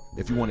 Or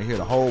if you want to hear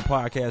the whole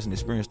podcast and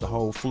experience the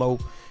whole flow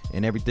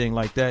and everything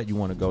like that, you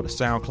want to go to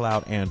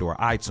SoundCloud and or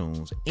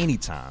iTunes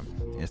anytime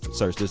and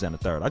search This, That, and the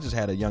Third. I just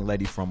had a young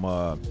lady from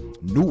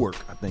Newark.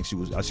 I think she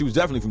was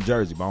definitely from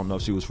Jersey, but I don't know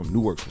if she was from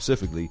Newark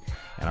specifically.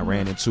 And I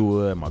ran into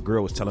her, and my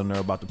girl was telling her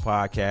about the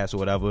podcast or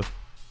whatever.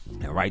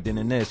 And right then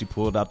and there, she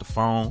pulled out the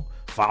phone,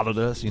 followed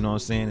us, you know what I'm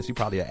saying? And she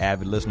probably an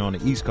avid listener on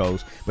the East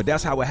Coast. But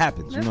that's how it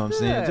happens, you know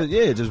what I'm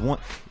saying? Just one,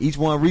 each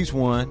one reach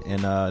one.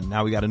 And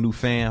now we got a new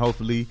fan,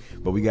 hopefully.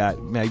 But we got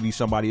maybe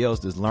somebody else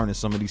that's learning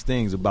some of these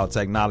things about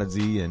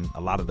technology and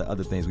a lot of the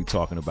other things we're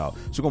talking about.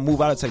 So we're going to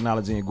move out of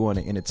technology and go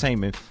into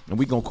entertainment. And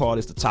we're going to call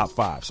this the top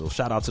 5. So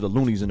shout out to the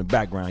Loonies in the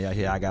background. Y'all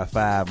hear I Got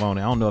 5 on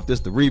it. I don't know if this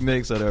is the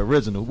remix or the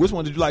original. Which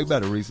one did you like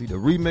better, Reese? The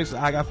remix or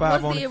I Got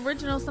 5 on it? Was the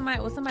original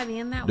somebody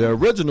in that one? The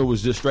original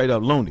was just straight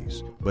up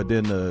Loonies. But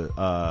then the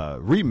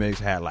remix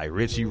had like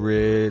Richie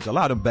Rich, a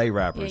lot of Bay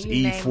rappers,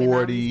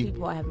 E40.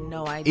 People, I have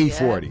no idea.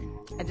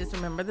 E40. I just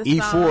remember the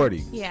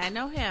E40. song. Yeah, I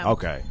know him.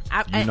 Okay.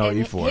 You know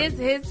E40.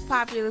 His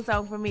popular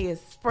song for me is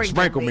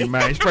Sprinkle Me,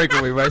 man.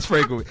 Sprinkle Me, man.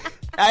 Sprinkle Me.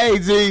 Hey,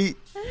 G.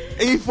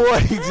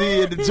 E40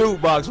 G in the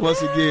jukebox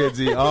once again,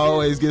 G.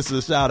 Always gets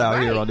a shout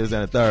out here on This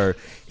and the Third.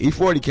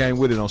 E40 came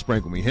with it on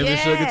Sprinkle Me. Him and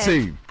Sugar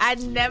T. I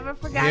never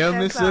forgot him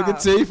that and song. Sugar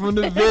T from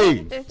the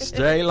V.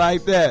 Straight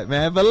like that,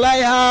 man.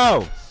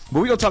 Vallejo. But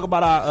we're going to talk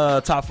about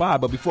our top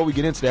 5. But before we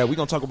get into that, we're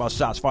going to talk about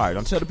Shots Fired.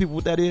 Don't tell the people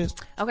what that is.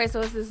 Okay,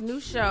 so it's this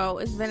new show.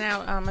 It's been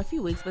out a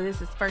few weeks, but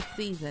this is first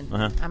season.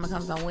 It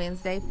comes on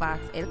Wednesday,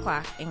 Fox, 8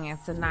 o'clock, and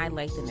Sanaa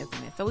Lathan is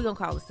in it. So we're going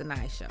to call it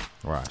Sanaa Show.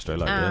 Right, straight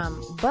like that.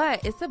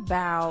 But it's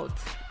about,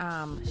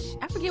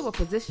 I forget what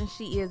position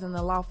she is in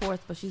the law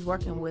force, but she's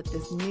working with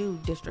this new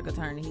district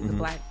attorney. He's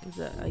he's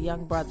a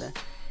young brother.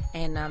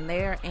 And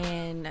they're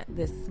in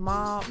this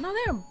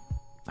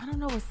I don't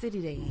know what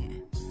city they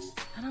in.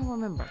 I don't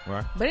remember.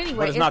 Right. But anyway,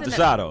 but it's not the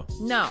shadow.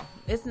 No,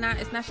 it's not.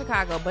 It's not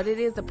Chicago, but it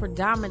is a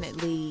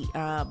predominantly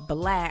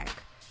black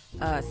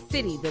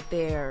city that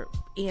they're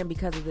in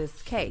because of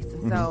this case.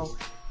 And so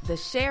the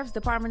sheriff's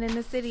department in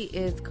the city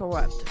is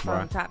corrupt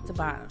from top to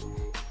bottom.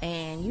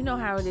 And you know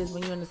how it is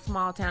when you're in a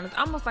small town. It's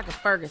almost like a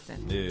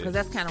Ferguson, because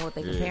that's kind of what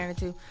they're comparing it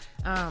to.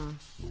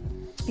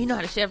 You know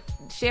how the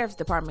sheriff's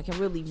department can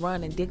really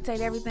run and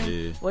dictate everything.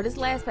 Yeah. Well, this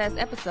past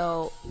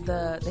episode,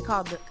 they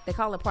call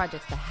the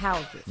projects the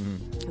houses,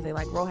 because they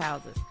like row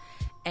houses.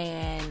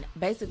 And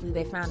basically,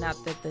 they found out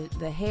that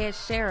the head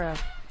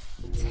sheriff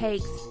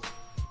takes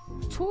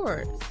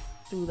tours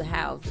through the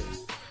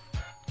houses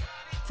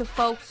to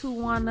folks who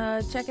want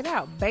to check it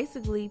out.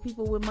 Basically,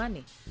 people with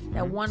money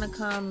that want to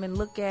come and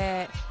look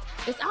at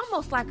It's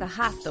almost like a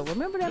Hostel.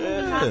 Remember that movie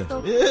Yeah,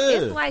 Hostel? yeah.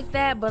 It's like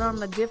that, but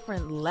on a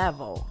different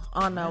level.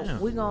 And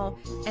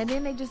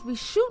then they just be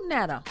shooting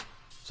at them.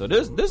 So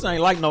this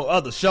ain't like no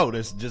other show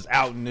that's just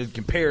out and it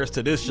compares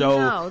to this show.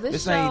 No,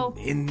 this show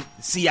ain't in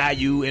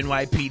CIU,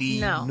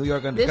 NYPD, No, New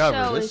York Undercover.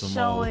 This show This is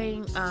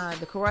showing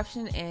the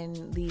corruption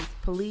in these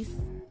police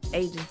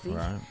agencies.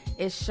 Right.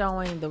 It's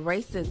showing the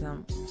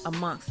racism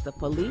amongst the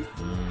police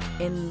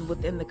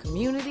within the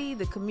community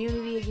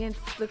against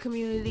the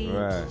community.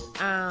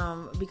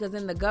 Right. Because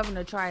then the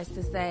governor tries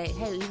to say,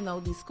 hey, even though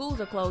these schools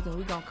are closing,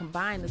 we're gonna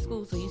combine the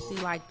schools. So you see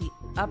like the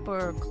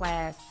upper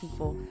class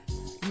people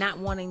not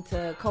wanting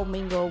to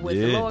commingle with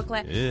the lower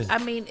class. Yeah. I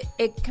mean,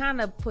 it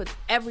kind of puts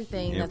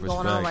everything In that's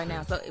going on right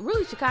now. So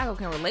really, Chicago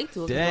can relate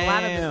to it because a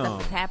lot of this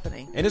stuff is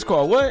happening. And it's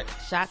called what?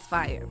 Shots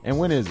fired. And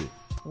when is it?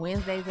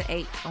 Wednesdays at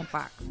 8 on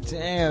Fox.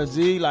 Damn,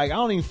 G. Like, I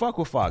don't even fuck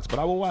with Fox, but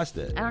I will watch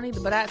that. I don't either,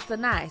 but that's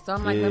Sanai. So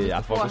I'm like, let me Yeah,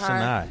 I fuck support with her.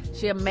 Sanai.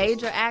 She a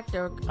major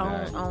actor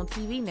Right. on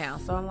TV now.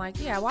 So I'm like,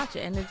 yeah, I watch it.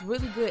 And it's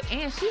really good.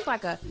 And she's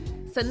like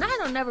Sanai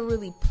don't never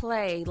really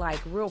play like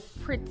real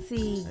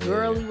pretty,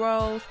 girly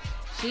roles.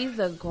 She's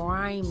a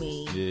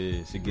grimy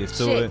Yeah, she gets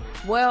to shit. it.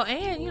 Well,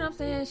 and you know what I'm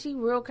saying? She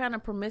real kind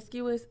of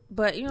promiscuous,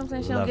 but you know what I'm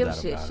saying? She Love don't give a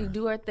that shit. about She her.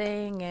 do her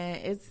thing,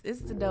 and it's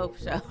the dope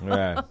show.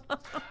 Right.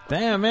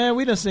 Damn, man,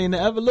 we done seen the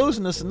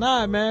evolution of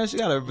Sanaa, man. She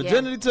got her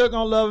virginity took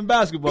on Love and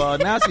Basketball.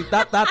 Now she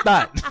thought.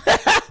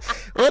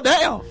 Well,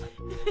 damn.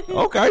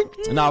 Okay.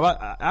 Now,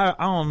 I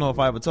don't know if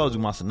I ever told you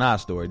my Sanaa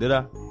story, did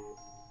I?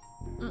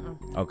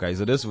 Okay,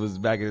 so this was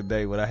back in the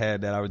day when I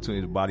had that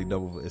opportunity to body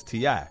double as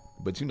T.I.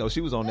 But you know, she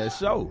was on that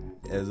show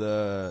as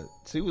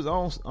she was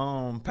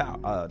on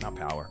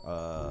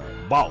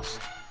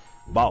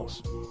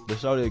Boss. The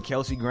show that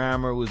Kelsey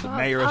Grammer was the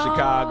mayor of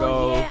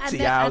Chicago. Yeah,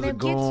 T.I. was a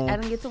goon. I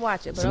didn't get to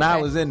watch it. But So now I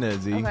okay. was in there,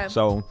 Z. Okay.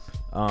 So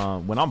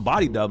when I'm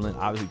body doubling,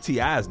 obviously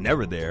T.I. is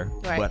never there,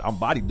 Right. but I'm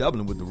body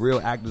doubling with the real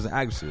actors and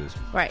actresses.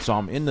 Right. So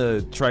I'm in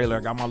the trailer,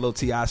 got my little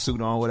T.I.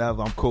 suit on,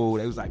 whatever. I'm cool.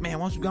 They was like, man,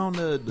 why don't you go on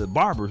the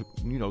barber,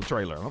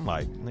 trailer? I'm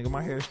like, nigga,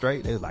 my hair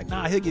straight. They was like,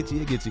 nah, he'll get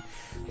you.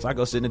 So I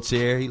go sit in the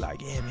chair. He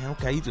like, yeah, man,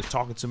 okay. He just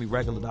talking to me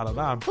regular,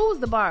 da. Who was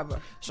the barber?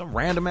 Some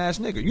random ass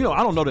nigga.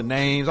 I don't know the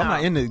names. I'm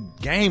not in the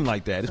game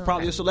like that. It's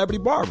probably a celebrity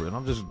barber. And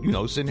I'm just,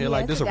 sitting here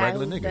like it's this, a guy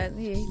regular who nigga. does-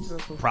 yeah, he's real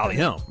cool. Probably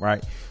him,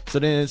 right? So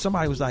then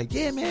somebody was like,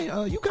 yeah,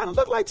 man, you kind of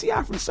look like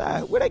T.I. from the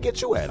side. Where they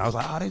get you at? I was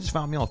like, they just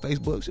found me on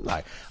Facebook. She's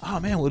like, oh,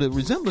 man, well, the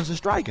resemblance is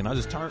striking. I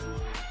just turned.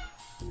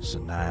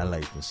 Sanaa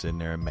Lathan sitting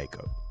there in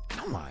makeup.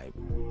 I'm like,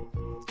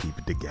 keep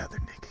it together,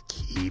 nigga.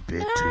 Keep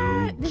it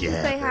together. Did you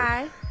say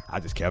hi? I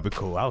just kept it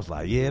cool. I was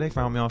like, yeah, they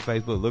found me on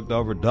Facebook. Looked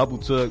over, double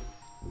took,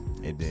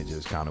 and then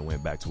just kind of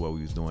went back to what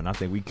we was doing. I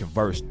think we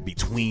conversed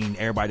between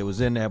everybody that was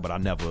in there, but I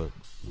never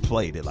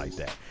played it like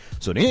that.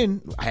 So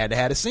then I had to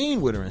have a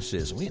scene with her and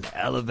shit. So we in the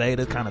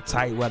elevator, kind of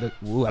tight,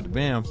 woo at the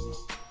bam.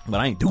 But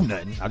I ain't do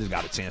nothing. I just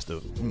got a chance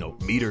to,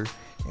 meet her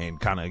and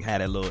kind of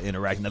had that little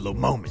interaction, that little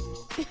moment.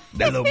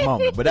 But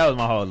that was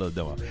my whole little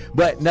demo.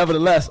 But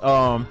nevertheless,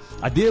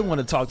 I did want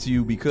to talk to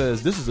you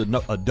because this is a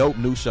dope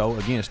new show.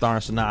 Again,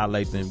 starring Sanaa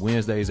Lathan,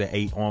 Wednesdays at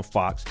 8 on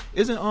Fox.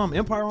 Isn't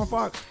Empire on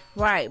Fox?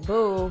 Right,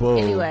 boo. Boo.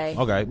 Anyway.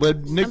 Okay, but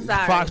I'm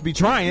sorry. Fox be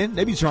trying.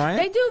 They be trying.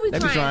 They do be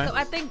trying. So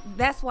I think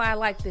that's why I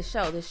like this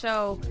show. The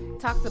show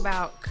talks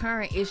about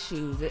current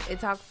issues. It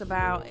talks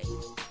about,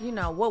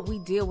 what we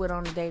deal with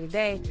on a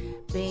day-to-day,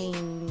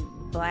 being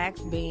blacks,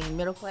 being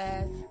middle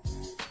class,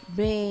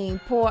 being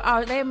poor.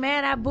 Oh, they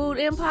mad I booed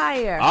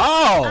Empire.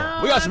 Oh,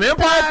 we got some I'm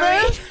Empire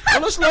sorry. fans?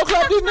 Well, let's slow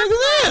clap these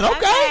niggas in,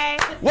 okay?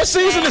 Okay. What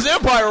season is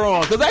Empire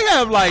on? Because they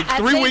have like I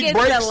 3 think week it's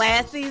breaks. the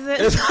last season.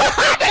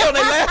 They on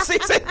their last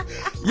season.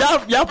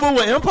 Y'all fool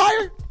with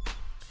Empire?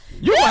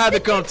 You gonna have to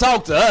come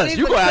talk to us. She's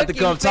You a gonna have to cookie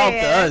come talk to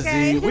fan, us,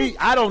 okay? Z.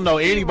 I don't know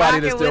anybody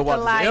that rocking still with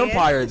the watches Lions.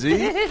 Empire,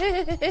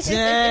 Z.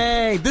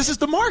 Dang, this is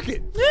the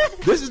market.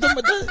 This is the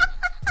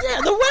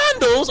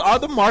Randalls are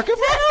the market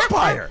for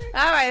Empire.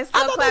 All right, I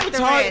slow thought clap they the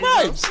were talking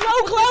right. Reds.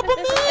 Slow clap them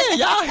in.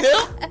 Y'all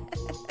hip?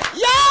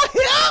 Y'all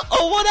hip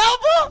or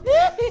whatever?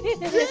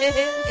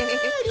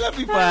 Yeah, let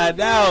me find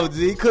out,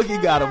 G. Cookie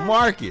got a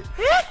market.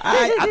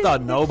 I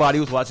thought nobody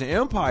was watching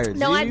Empire, G.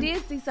 No, I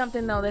did see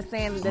something though that's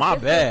saying that My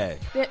this bad.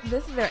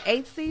 This is their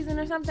 8th season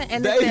or something,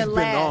 and They've it's their been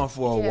last. on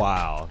for a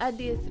while. I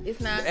did. It's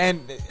not. And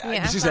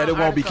Yeah, I she saw said it an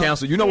won't be article.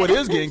 canceled. You know what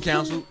is getting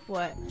canceled?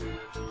 What?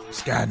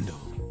 Scandal.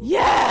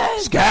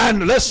 Yes.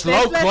 Scandal. Let's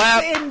slow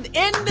clap in the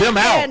them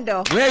out.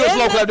 scandal. We ain't gonna In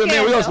slow the clap them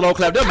in. We gonna scandal. slow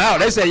clap them out.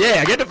 They said,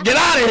 yeah, get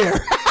out of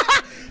here.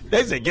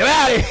 They said, get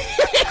out of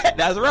here.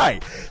 That's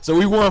right. So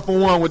we 1 for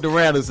 1 with the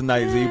Randalls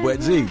tonight, Z.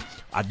 But Z,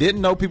 I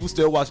didn't know people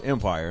still watch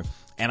Empire.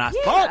 And I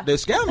thought that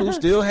Scandal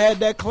still had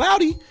that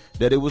cloudy,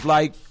 that it was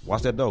like,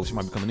 watch that though, she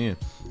might be coming in.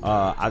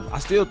 I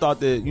still thought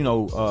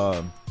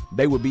that,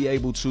 they would be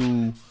able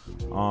to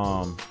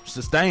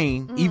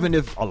sustain, even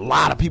if a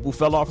lot of people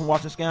fell off from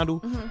watching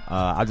Scandal.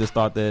 I just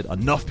thought that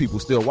enough people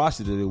still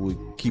watched it that it would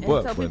keep And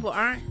up. so But people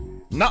aren't.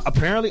 Not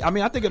apparently. I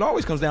mean, I think it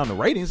always comes down to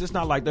ratings. It's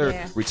not like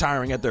they're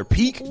retiring at their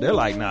peak. They're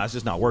like, nah, it's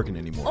just not working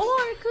anymore. Or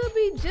it could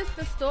be just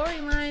the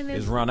storyline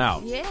is run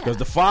out. Yeah. Because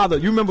the father,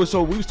 you remember,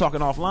 so we was talking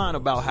offline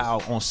about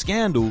how on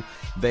Scandal,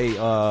 they, you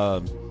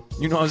know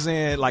what I'm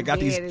saying, like got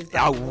these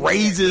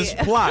outrageous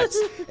plots.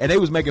 And they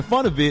was making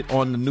fun of it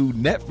on the new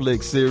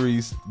Netflix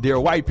series, Dear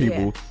White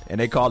People, and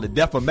they called it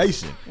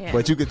defamation. Yeah.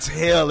 But you could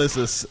tell it's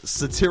a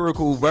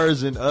satirical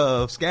version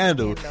of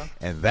Scandal.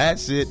 And that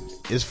shit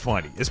is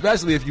funny.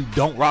 Especially if you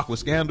don't rock with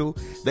Scandal.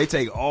 They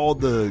take all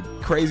the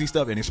crazy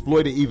stuff and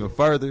exploit it even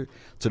further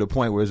to the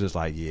point where it's just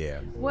like,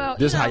 well,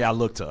 this is how y'all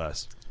look to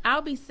us.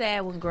 I'll be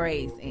sad when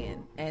Grey's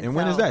end. And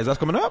when is that? Is that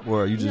coming up,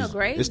 or are you just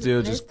Grey's,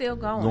 it's still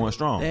going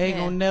strong? They ain't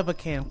gonna never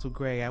cancel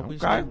Grey. I wish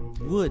they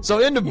would. So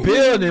in the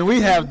building,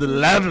 we have the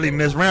lovely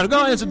Miss Randall. Go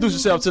ahead and introduce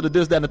yourself to the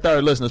This, That, and the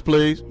Third listeners,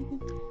 please.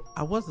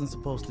 I wasn't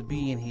supposed to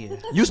be in here.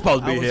 You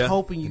supposed to be here. here. I was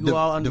hoping you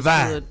all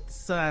understood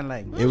sign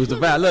language. It was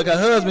divine. Look, her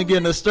husband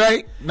getting us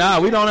straight.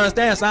 Nah, we don't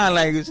understand sign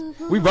language.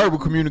 We verbal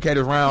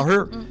communicators around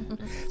here.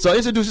 So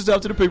introduce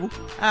yourself to the people.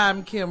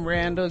 I'm Kim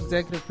Randall,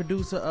 executive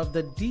producer of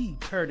the D.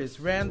 Curtis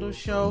Randall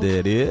Show. There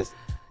it is.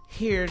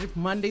 Here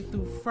Monday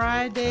through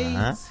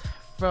Fridays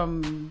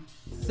from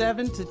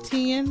 7 to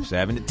 10.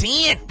 7 to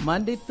 10.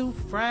 Monday through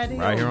Friday.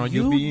 Right here on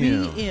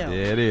UBM.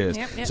 There it is.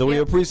 Yep, so we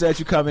appreciate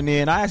you coming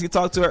in. I actually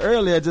talked to her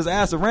earlier. Just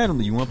asked her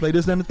randomly, you want to play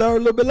This, Then the Third a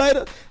little bit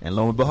later? And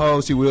lo and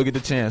behold, she will get the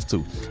chance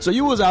to. So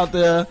you was out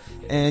there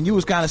and you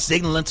was kind of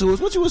signaling to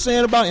us. What you was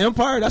saying about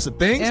Empire? That's a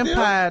thing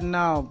Empire, still?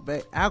 No.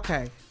 But,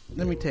 okay.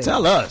 Let me tell you.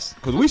 Tell us,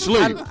 because we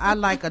sleep. I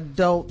like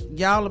adult.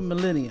 Y'all are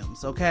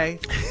millenniums, okay?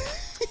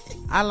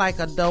 I like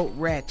adult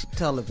ratchet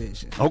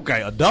television.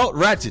 Okay, adult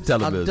ratchet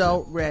television.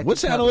 Adult ratchet. What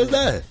channel is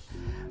that?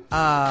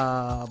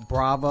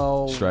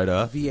 Bravo. Straight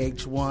up.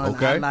 VH1.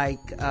 Okay. I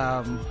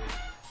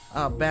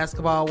like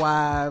Basketball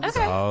Wives.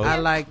 Okay. I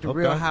like the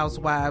Real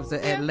Housewives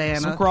of Atlanta.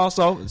 Some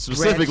crossover,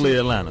 specifically ratchet.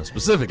 Atlanta,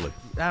 specifically.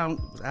 I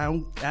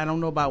don't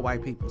know about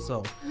white people,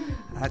 so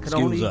I could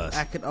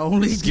Excuse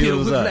only deal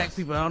with black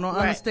people. I don't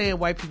understand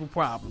white people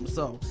problems,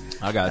 so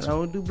I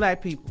don't do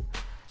black people.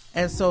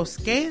 And so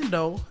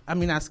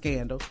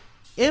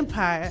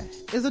Empire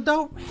is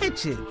adult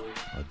ratchet.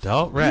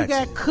 Adult ratchet.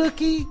 You got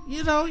Cookie,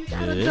 you got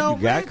adult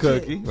you got ratchet.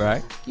 Cookie,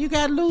 right? You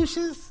got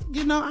Lucius,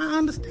 I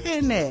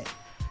understand that.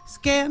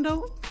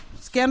 Scandal,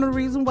 the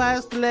reason why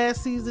it's the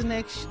last season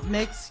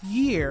next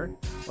year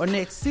or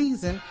next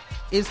season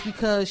is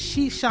because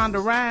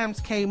Shonda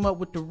Rhimes came up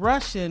with the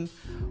Russian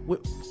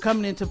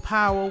coming into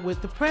power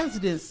with the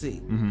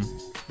presidency. Mm-hmm.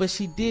 But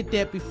she did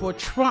that before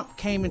Trump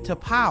came into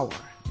power.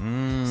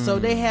 So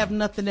they have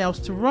nothing else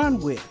to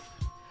run with.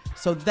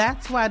 So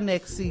that's why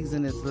next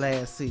season is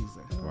last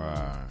season.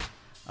 Right.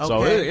 Okay.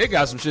 So it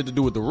got some shit to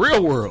do with the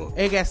real world.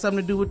 It got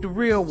something to do with the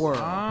real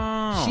world.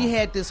 Oh. She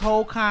had this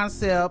whole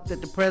concept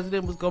that the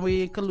president was going to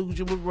be in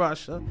collusion with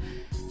Russia.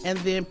 And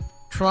then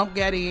Trump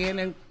got in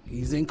and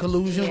he's in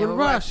collusion with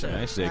Russia.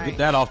 I said, get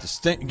that off the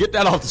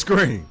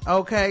screen.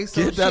 Okay,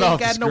 so she ain't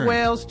got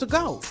nowhere else to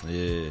go.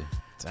 Yeah.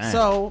 Dang.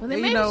 So, well,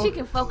 then maybe she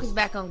can focus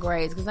back on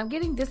Grey's because I'm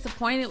getting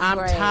disappointed with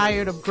Grey's. I'm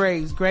tired of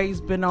Grey's. Grey's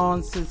been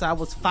on since I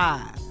was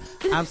 5.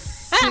 I'm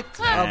sick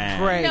of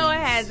Grey's. No, it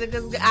hasn't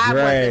because I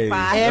wasn't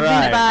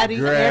 5.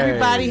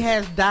 Everybody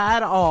has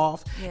died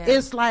off. Yeah.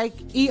 It's like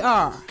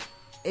ER.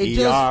 It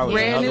just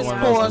ran its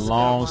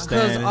course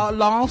because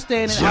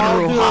long-standing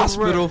General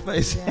Hospital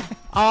face.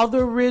 All the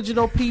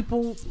original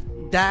people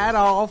died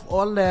off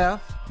or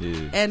left,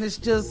 and it's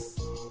just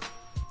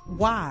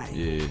why?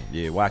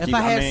 Yeah. Why? If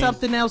I had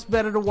something else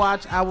better to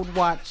watch, I would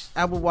watch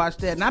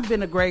that. And I've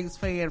been a Grey's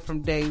fan from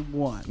day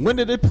one. When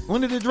did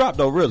it drop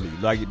though? Really?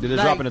 Like, did it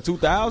drop in the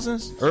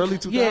 2000s? Early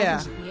 2000s?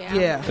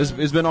 Yeah.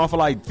 It's been on for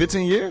like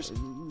 15 years.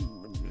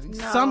 No.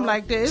 Something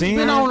like that. It's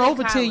been on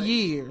over 10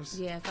 years.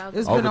 Yes,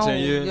 it's been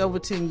on over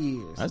 10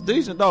 years. That's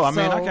decent though. I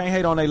mean, I can't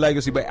hate on their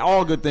legacy, but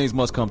all good things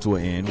must come to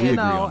an end. We agree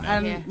on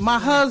that. And my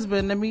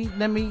husband, let me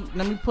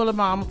pull him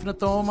out. I'm gonna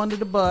throw him under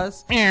the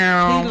bus. He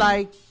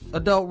like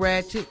adult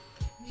ratchet.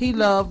 He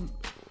love.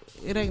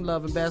 It ain't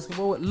Love and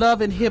Basketball.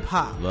 Love and Hip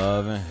Hop.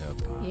 Love and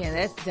Hip Hop. Yeah,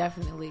 that's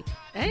definitely.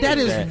 That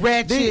is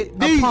ratchet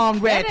upon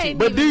ratchet.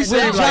 But D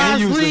seems like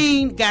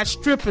Jocelyn got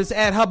strippers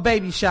at her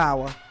baby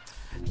shower.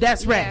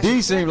 That's ratchet.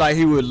 D seemed like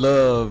he would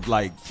love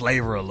like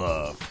Flavor of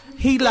Love.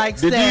 He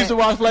likes did that. Did you used to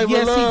watch Flavor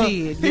of Love? Yes,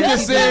 he did. He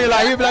just said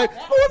like he'd be like,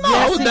 "Oh no,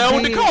 I was down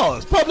with the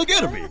cause, Public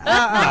Enemy."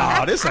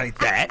 No, this ain't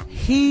that.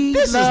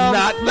 This is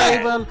not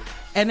Flavor.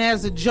 And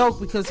as a joke,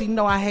 because he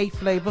know I hate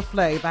Flavor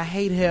Flav. I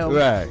hate him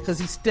because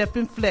he's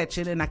Steppin'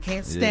 Fletcher, and I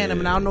can't stand him.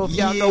 And I don't know if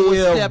y'all know what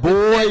Steppin'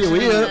 Fletcher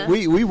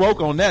is. We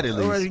woke on that at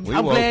least.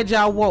 I'm glad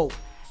y'all woke.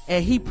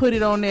 And he put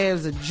it on there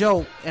as a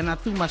joke, and I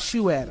threw my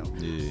shoe at him.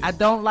 Yeah. I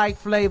don't like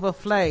Flavor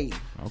Flav.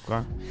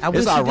 Okay.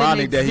 It's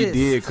ironic that he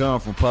did come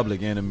from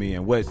Public Enemy,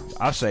 and what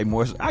I say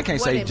more, I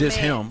can't say just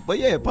him, but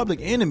yeah, Public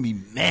Enemy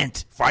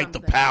meant fight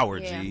the power,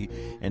 G.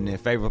 And then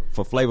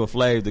for Flavor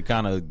Flav to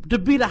kind of to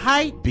be the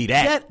hype, be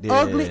that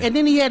ugly, and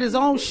then he had his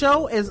own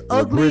show as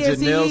ugly as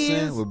he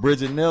is with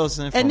Bridget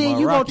Nelson, and then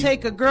you gonna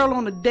take a girl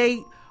on a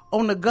date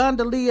on the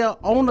gondola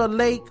on a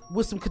lake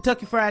with some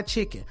Kentucky Fried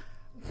Chicken.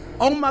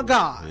 Oh my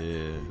God!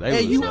 Yeah,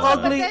 and you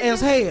ugly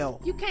as hell.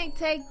 You can't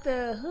take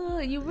the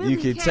hood. You really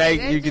can take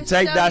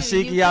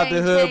dashiki out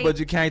the hood, but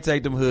you can't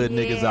take them hood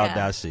niggas out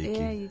dashiki.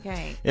 Yeah, you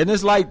can't. And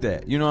it's like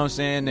that. You know what I'm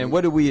saying? And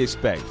what do we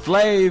expect?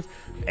 Flav,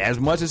 as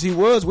much as he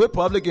was with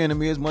Public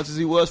Enemy, as much as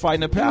he was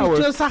fighting the power,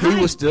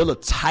 he was still a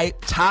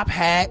top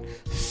hat,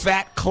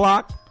 fat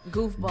clock,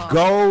 goofball,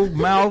 gold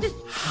mouth,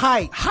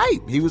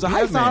 hype. He was a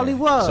hype man. That's all he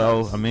was.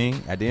 So I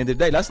mean, at the end of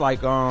the day, that's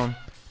like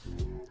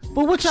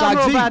But what y'all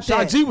know about that?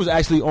 Shock G was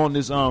actually on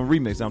this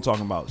remix that I'm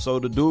talking about. So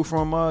the dude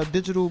from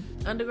Digital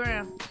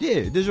Underground.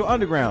 Yeah, Digital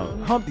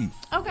Underground, Humpty.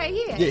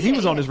 Okay, yeah. Yeah, he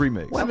was on this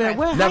remix. Wait a minute,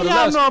 how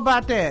y'all know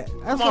about that?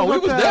 Come on, we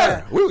was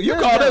there.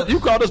 You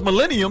called us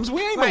millenniums.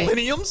 We ain't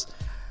millenniums.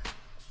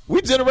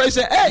 We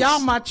Generation X. Y'all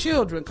my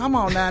children. Come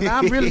on now.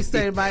 I'm really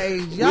saying my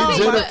age. Y'all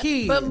my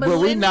kids. But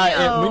we not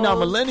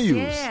millennials.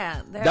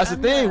 Yeah, that's the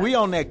thing. We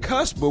on that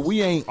cusp, but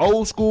we ain't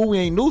old school. We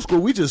ain't new school.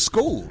 We just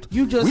schooled.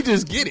 We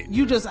just get it.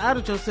 You just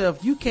outed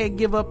yourself. You can't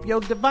give up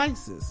your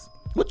devices.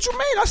 What you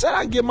mean? I said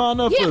I get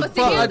mine up. Yeah, but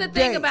see, here's the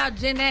thing about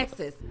Gen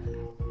X's.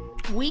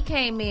 We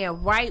came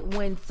in right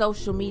when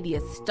social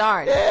media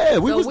started. Yeah,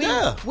 we was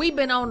there. We've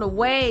been on the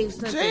wave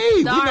since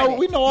it started.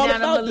 We know all now,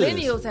 about the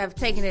millennials have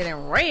taken it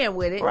and ran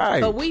with it.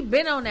 Right. But we've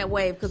been on that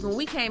wave because when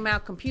we came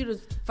out,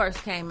 computers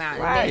first came out.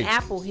 Right. And then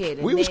Apple hit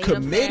it. We was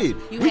committed.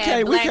 We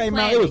came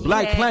out. It was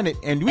Black Planet.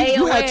 And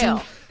you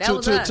had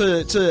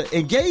to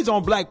engage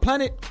on Black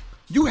Planet,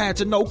 you had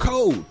to know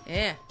code.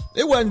 Yeah.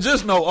 It wasn't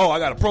just I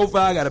got a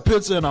profile, I got a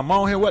picture, and I'm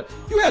on here. What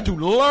you had to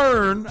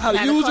learn how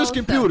to use this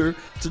computer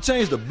to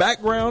change the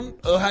background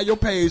of how your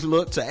page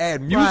looked, to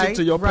add music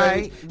to your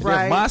page, and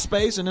then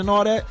MySpace, and then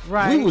all that.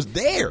 Right. We was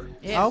there.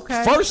 Yeah.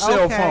 Okay. First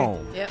cell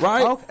phone,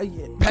 right? Okay.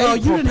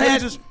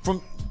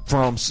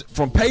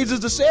 From pages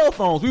to cell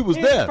phones, we was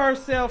there.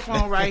 First cell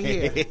phone right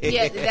here.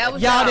 Yeah, that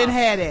was y'all didn't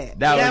have that.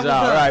 That was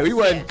all right. We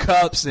wasn't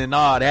cups and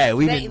all that.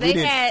 We had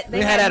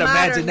that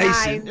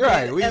imagination.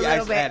 Right. We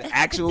had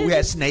actual. We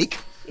had Snake.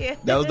 Yeah.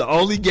 That was the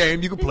only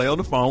game you could play on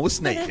the phone with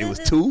Snake. It was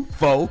 2,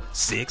 4,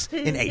 6,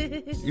 and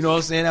 8. You know what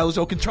I'm saying? That was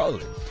your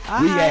controller.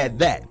 We had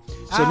that.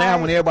 So now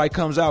when everybody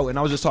comes out, and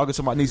I was just talking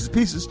to my niece's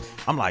pieces,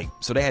 I'm like,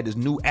 so they had this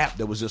new app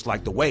that was just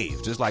like the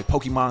wave, just like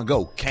Pokemon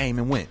Go came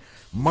and went.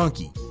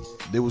 Monkey.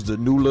 There was the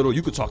new little,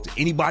 you could talk to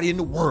anybody in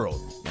the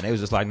world. And they was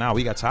just like, nah,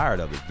 we got tired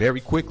of it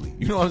very quickly.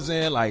 You know what I'm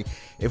saying? Like,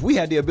 if we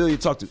had the ability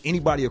to talk to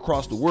anybody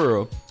across the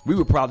world, we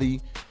would probably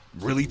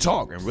really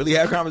talk and really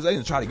have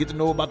conversations, try to get to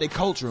know about their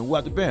culture and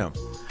what the bam.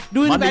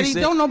 Don't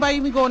nobody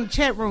even go in the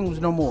chat rooms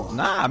no more?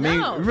 Nah, I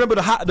mean, remember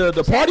the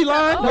party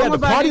line? We had the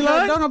party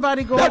line. Don't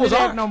nobody go into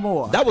that no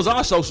more. That was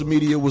our social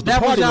media, was the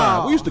party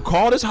line. We used to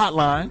call this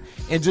hotline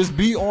and just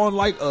be on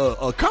like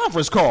a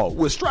conference call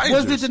with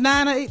strangers. Was it the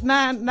 900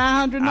 number?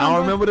 I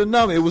don't remember the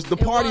number. It was the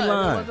party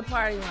line. It was the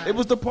party line. It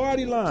was the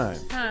party line.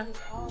 Huh.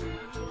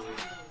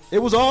 It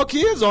was all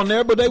kids on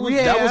there, but that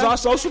was our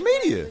social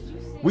media.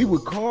 We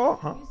would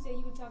call, You said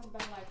you were talking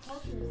about like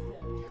culture and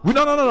stuff.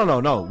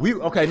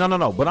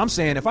 No. But I'm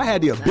saying if I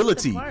had the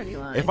ability,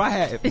 if I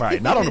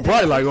had not on the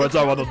party line, we're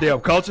talking about no damn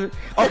culture.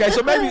 Okay,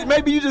 so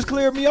maybe you just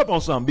cleared me up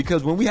on something,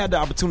 because when we had the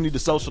opportunity to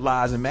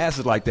socialize in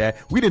masses like that,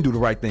 we didn't do the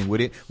right thing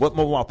with it. What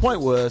my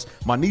point was,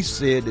 my niece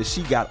said that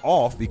she got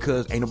off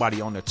because ain't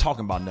nobody on there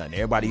talking about nothing.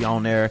 Everybody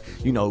on there,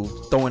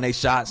 throwing their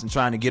shots and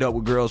trying to get up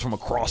with girls from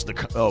across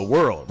the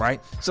world, right?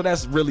 So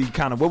that's really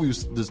kind of what we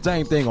was the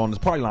same thing on this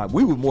party line.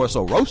 We would more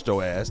so roast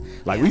your ass,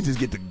 like we just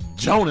get to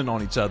joning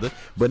on each other,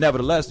 but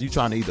nevertheless, you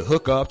trying to either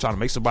hook up, trying to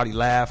make somebody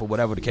laugh, or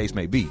whatever the case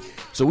may be.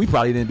 So we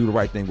probably didn't do the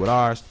right thing with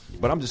ours,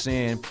 but I'm just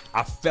saying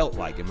I felt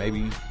like it.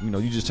 Maybe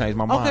you just changed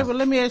my mind. Okay, but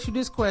let me ask you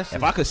this question: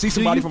 if I could see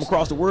somebody from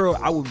across the world,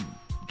 I would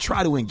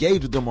try to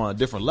engage with them on a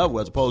different level,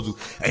 as opposed to,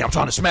 hey, I'm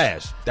trying to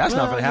smash. That's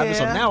not going to happen.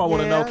 So now I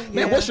want to know,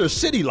 man, what's your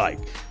city like?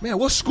 Man,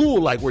 what's school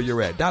like where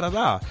you're at?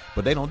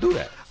 But they don't do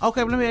that.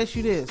 Okay, but let me ask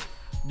you this: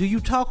 do you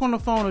talk on the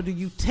phone or do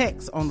you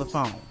text on the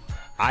phone?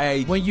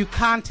 When you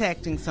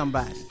contacting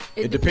somebody,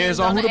 it depends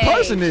on who the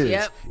person is.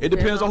 Yep. It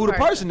depends on who the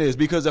person is,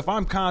 because if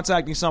I'm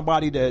contacting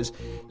somebody that's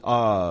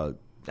and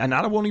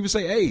I won't even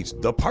say age,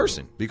 the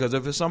person, because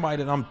if it's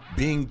somebody that I'm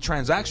being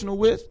transactional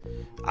with,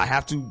 I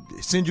have to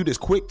send you this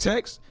quick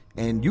text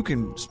and you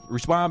can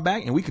respond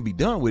back and we can be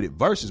done with it,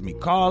 versus me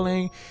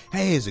calling,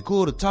 hey, is it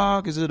cool to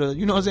talk? Is it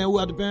you know what I'm saying, who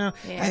out the band?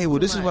 Yeah, hey, well,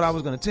 this is what I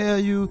was going to tell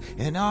you,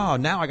 and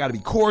now I got to be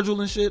cordial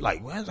and shit.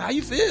 Like, how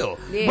you feel?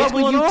 Yeah. But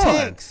when you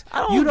text,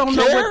 you don't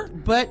know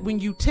but when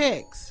you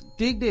text,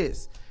 dig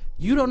this,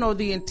 you don't know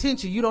the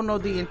intention. You don't know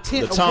the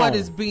intent of what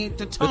is being,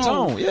 the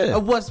tone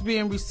of what's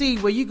being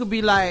received, where you could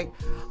be like,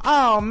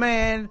 oh,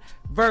 man,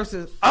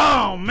 versus,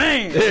 oh,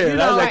 man. Yeah,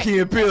 that's like Key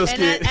and Peele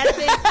skit.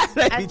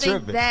 I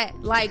think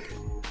that, like,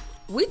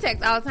 we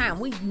text all the time.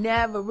 We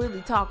never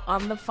really talk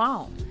on the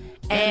phone.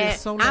 And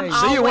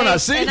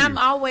I'm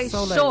always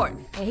short.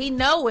 And he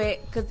know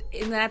it,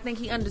 and I think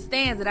he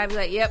understands it. I'd be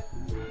like, yep,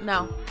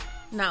 no.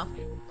 No.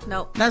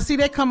 Now, see,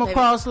 they come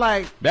across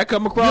like That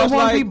come you across don't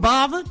want to like be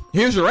bothered.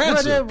 here's your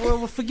answer.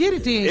 Well, forget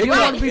it then. It You don't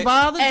want to could- be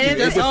bothered. and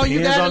That's all you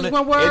depends got on is the-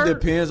 one word. It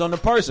depends on the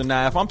person.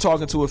 Now, if I'm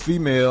talking to a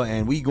female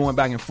and we going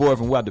back and forth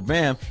and what the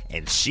bam,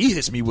 and she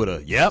hits me with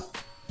a yep,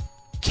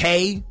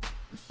 K,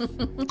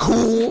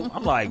 cool.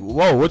 I'm like,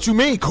 whoa, what you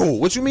mean cool?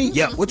 What you mean?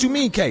 Yep, what you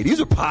mean K? These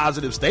are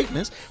positive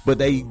statements, but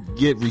they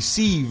get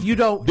received. You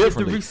don't get the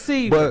differently.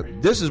 receiver.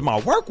 But this is my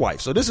work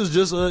wife, so this is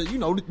just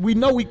we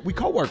know we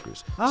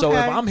co-workers. So if Okay.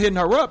 I'm hitting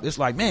her up, it's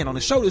like, man, on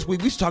the show this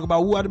week we should talk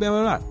about who out of bam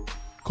or not.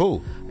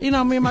 Cool. You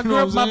know, me and my You know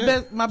girl, what I'm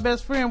saying? my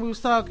best friend, we was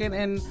talking,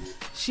 and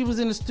she was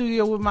in the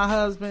studio with my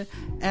husband,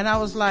 and I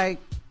was like,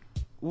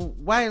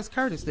 "Why is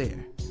Curtis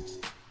there?"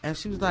 And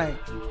she was like,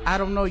 "I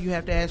don't know. You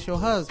have to ask your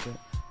husband."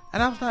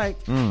 And I was like,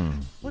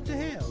 "What the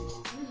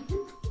hell?"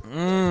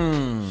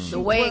 The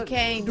way it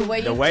came, the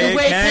way The you way The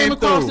way it came came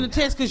across through. in the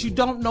text, because you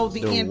don't know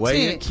the intent.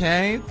 way it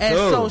came and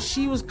through. so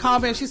she was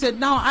calling. She said,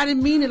 "No, I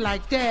didn't mean it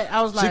like that."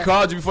 I was like, She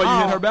called you before you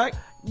hit her back?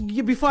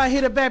 Yeah, before I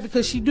hit her back,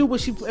 because she knew what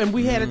she, and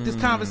we had this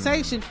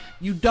conversation.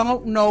 You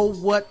don't know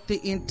what the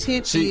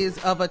intent is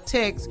of a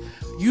text.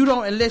 You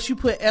don't, unless you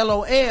put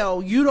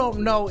LOL. You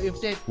don't know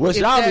if that. What's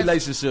if y'all that's-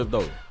 relationship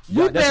though?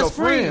 We That's your best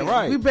friends,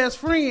 right? We best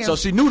friends. So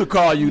she knew to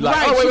call you like,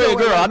 Right, oh she wait, know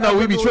girl, what- I know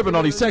we be know tripping what-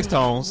 on these text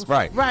tones,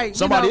 right? Right,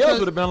 Somebody you know, else 'cause,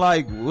 would have been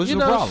like, what's you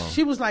your know, problem?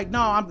 she was like,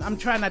 "No, I'm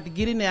trying not to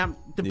get in there."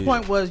 The Yeah.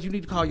 point was, you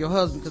need to call your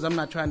husband, because I'm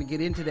not trying to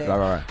get into that.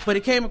 Right. But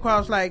it came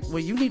across like, well,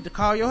 you need to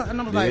call your, and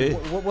I was Yeah.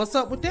 like, what's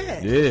up with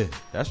that? Yeah,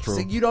 that's true. So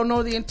you don't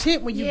know the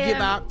intent when you Yeah.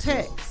 give out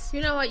texts.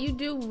 You know what? You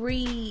do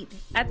read.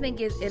 I think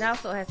it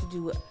also has to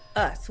do with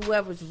us,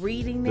 whoever's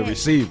reading The it.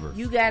 receiver.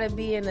 You got to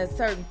be in a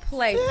certain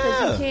place because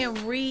Yeah. you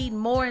can't read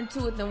more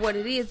into it than what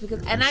it is. Because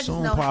and I just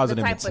Assume know the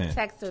positive type intent. of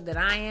texter that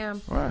I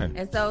am. Right.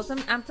 And so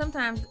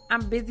sometimes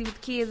I'm busy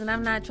with kids and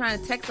I'm not trying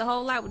to text a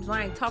whole lot, which is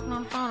why I ain't talking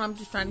on the phone. I'm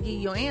just trying to give you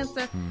your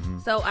answer. Mm-hmm.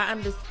 So I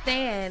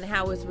understand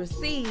how it's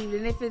received,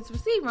 and if it's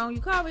received wrong,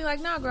 you call me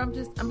like, "No, girl,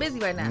 I'm busy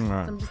right now.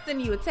 Right. So I'm just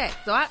sending you a text."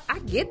 So I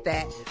get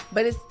that,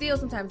 but it's still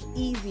sometimes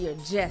easier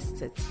just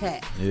to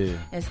text Yeah.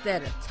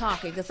 instead of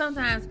talking. Because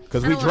sometimes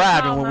Because I we don't wanna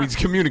driving call when we her-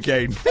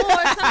 communicating. or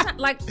sometimes,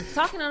 like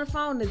talking on the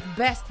phone is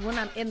best when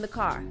I'm in the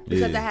car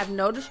because Yeah. I have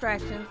no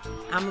distractions.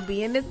 I'm gonna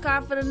be in this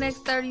car for the next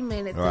 30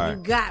 minutes, Right.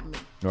 and you got me.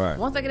 Right.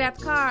 Once I get out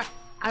the car,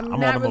 I'm on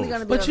not the really move.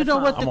 gonna be. But on you the know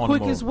phone. what? I'm The on the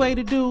quickest move. way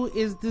to do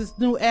is this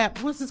new app.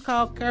 What's this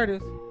called,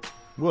 Curtis?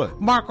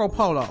 What? Marco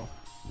Polo.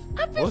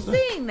 I've been What's that?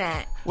 seeing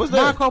that. What's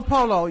that? Marco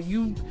Polo.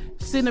 You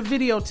send a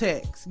video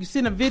text. You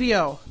send a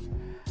video,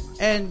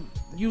 and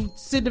you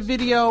send a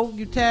video.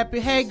 You tap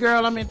it. "Hey,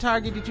 girl, I'm in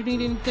Target. Did you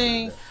need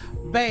anything?"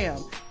 Bam.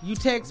 You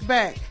text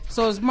back.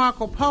 So it's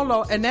Marco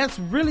Polo, and that's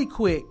really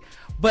quick.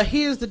 But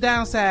here's the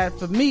downside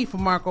for me for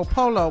Marco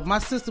Polo. My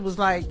sister was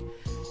like,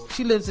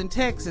 she lives in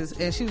Texas,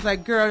 and she was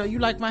like, "Girl, you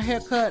like my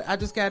haircut? I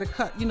just got it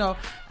cut, you know."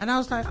 And I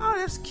was like, "Oh,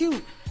 that's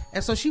cute."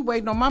 And so she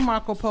waiting on my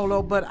Marco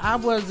Polo, but I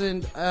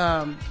wasn't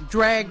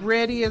drag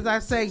ready, as I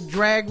say,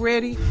 drag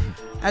ready.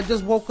 I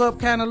just woke up,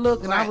 kind of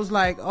looked, and I Right. was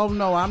like, "Oh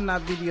no, I'm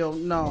not video.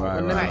 No, Right,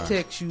 and let right. me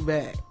text you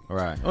back."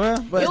 Right. Well,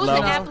 But It was you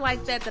an know, app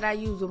like that I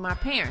used with my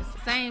parents.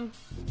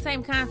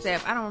 Same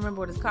concept. I don't remember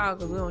what it's called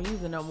because we don't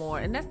use it no more.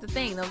 And that's the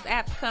thing; those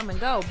apps come and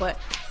go. But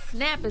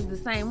Snap is the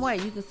same way.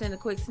 You can send a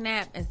quick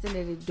snap and send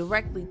it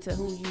directly to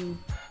who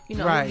you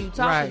know, Right, who you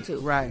talking right, to.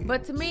 right.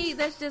 But to me,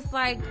 that's just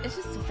like it's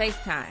just a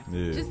FaceTime.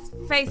 Yeah. Just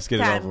Let's get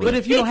it FaceTime over me. with. but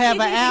if you don't have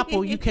an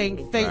Apple, you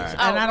can't face. Right. And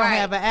I don't right.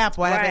 have an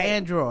Apple. I have Right. an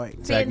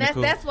Android. See, and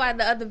Technical. that's why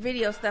the other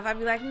video stuff, I'd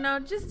be like, no,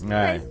 just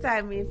Right.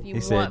 FaceTime me if you he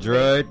said, want.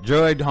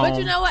 droid home. But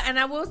you know what? And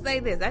I will say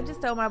this. I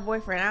just told my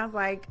boyfriend, I was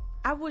like,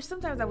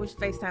 sometimes I wish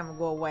FaceTime would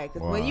go away.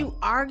 Because when Wow. you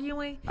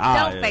arguing,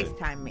 Ah, don't yeah.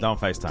 FaceTime me. Don't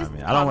FaceTime Just me.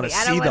 I call don't want me. to I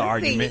see don't the wanna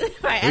argument. see it.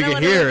 Right, I We don't can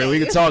wanna hear look it. at We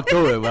you. can talk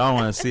through it, but I don't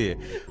want to see it.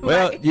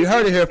 Well, Right. you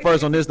heard it here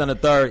first on This Then the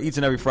Third, each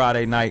and every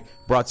Friday night,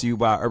 brought to you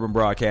by Urban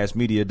Broadcast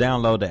Media.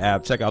 Download the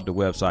app, check out the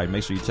website.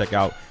 Make sure you check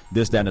out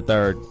This Then the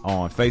Third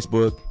on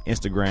Facebook,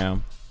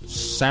 Instagram,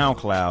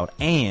 SoundCloud,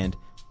 and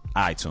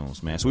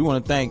iTunes, man. So we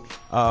want to thank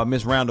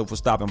Miss Randall for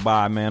stopping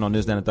by, man, on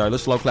This Then the Third.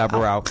 Let's slow clap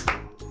her out.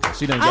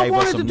 She done I gave us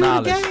wanted some to do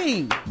knowledge. the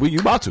game. You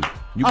about to.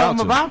 You Oh, about I'm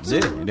to. about to?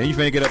 Yeah. And then you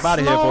finna get up out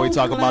of here before we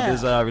Slow talk about clap.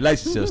 this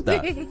relationship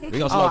stuff. We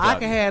gonna slow Oh, I clap.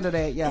 can handle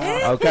that,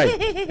 y'all.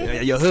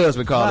 Okay. Your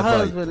husband called My for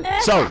you. husband.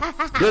 So,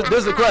 this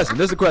is a question.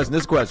 This is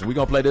a question. We're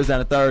going to play This Down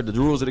the Third. The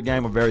rules of the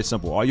game are very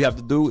simple. All you have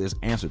to do is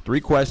answer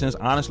 3 questions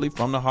honestly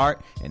from the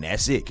heart, and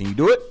that's it. Can you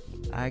do it?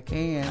 I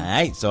can. All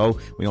right. So,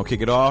 we're going to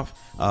kick it off.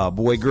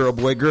 Boy, girl.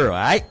 All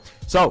right.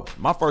 So,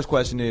 my first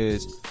question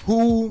is,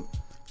 who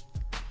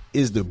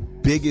is the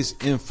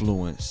biggest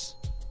influence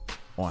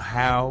on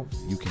how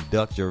you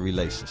conduct your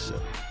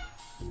relationship?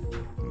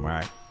 All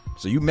right.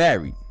 So, you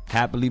married.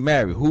 Happily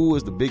married. Who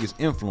is the biggest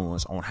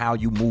influence on how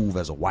you move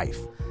as a wife?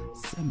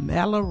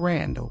 Samela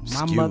Randall, my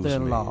Excuse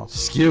mother-in-law. me.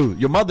 Excuse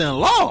your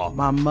mother-in-law.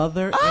 My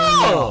mother-in-law.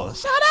 Oh,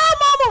 shout out,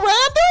 Mama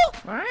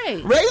Randall.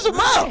 Right. Raise 'em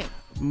up.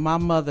 My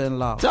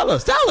mother-in-law. Tell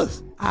us.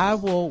 I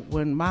will,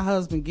 when my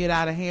husband get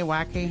out of hand where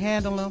I can't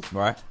handle him,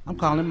 Right, I'm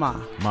calling Ma.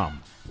 Mama.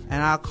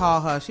 And I'll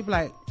call her. She be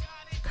like,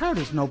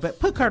 Curtis know better.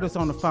 Put Curtis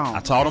on the phone. I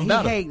taught him He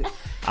better. hated-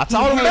 I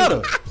taught he him hated better.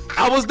 it.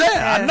 I was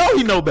there. I know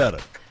he know better.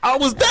 I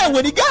was there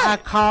when he I got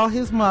it. called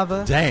his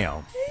mother.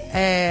 Damn.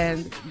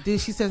 And then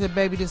she says,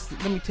 baby,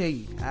 let me tell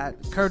you,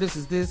 Curtis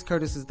is this,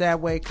 Curtis is that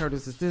way,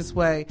 Curtis is this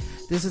way.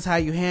 This is how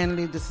you handle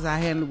it. This is how I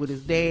handle it with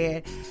his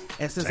dad.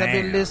 And since I've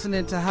been Damn.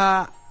 listening to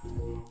her,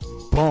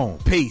 Boom.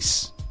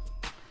 Peace.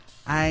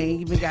 I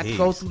ain't even got to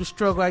go Jeez. through the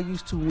struggle I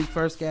used to when we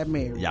first got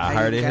married. Y'all I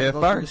heard ain't it gotta here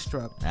go through the first.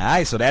 struggle. All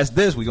right, so that's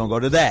this. We're going to go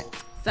to that.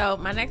 So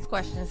my next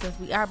question, since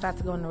we are about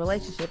to go into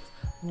relationships,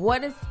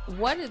 what is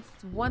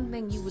one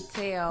thing you would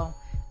tell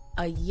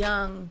a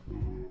young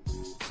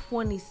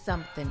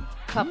 20-something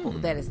couple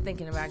that is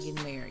thinking about getting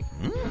married?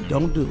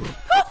 Don't do it.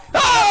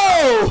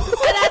 Oh!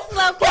 That's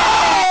low key.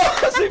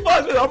 Oh! See, I'm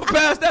going to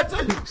pass that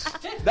to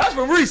you. That's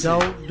from Reese.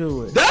 Don't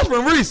do it. That's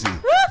from Reese.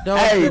 Don't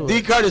Hey, do D.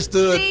 it. Curtis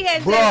stood She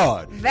has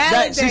broad.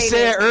 just She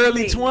said validated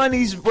early me.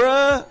 20s,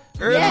 bruh.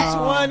 Early Yeah.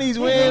 20s.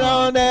 We ain't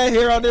on that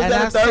here on this, And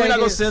that, I and third. We're say not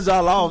going to this- send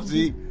y'all off,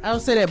 Z. I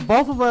would say that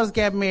both of us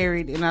got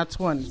married in our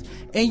 20s.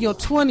 In your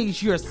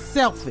 20s, you're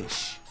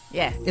selfish.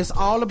 Yes. It's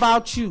all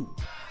about you.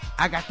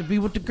 I got to be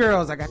with the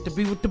girls. I got to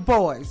be with the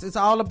boys. It's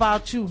all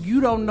about you.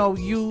 You don't know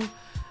you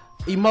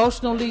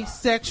emotionally,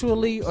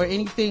 sexually, or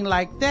anything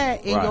like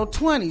that in Right. your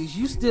 20s.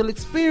 You still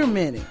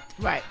experimenting.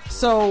 Right.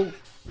 So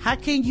how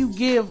can you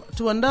give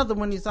to another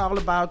when it's all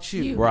about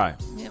you? Right.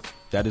 Yep.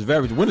 That is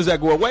very. When does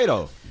that go away,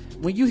 though?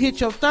 When you hit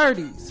your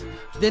 30s,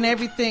 then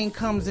everything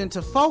comes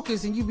into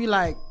focus and you be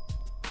like,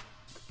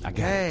 I got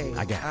hey, it.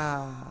 I got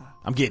it.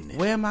 I'm getting it.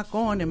 where am I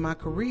going in my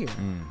career?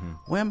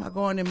 Where am I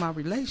going in my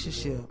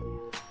relationship?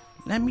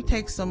 Let me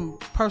take some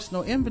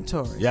personal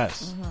inventory.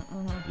 Yes.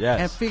 And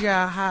Yes. figure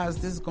out how is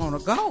this going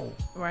to go.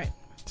 Right.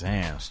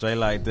 Damn. Straight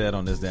like that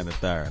on this, then the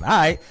third. All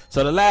right.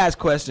 So the last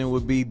question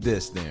would be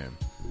this then.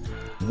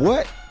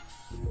 What,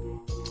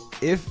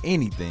 if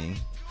anything,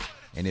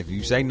 and if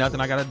you say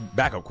nothing, I got a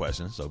backup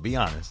question, so be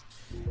honest.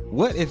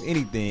 What, if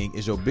anything,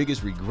 is your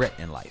biggest regret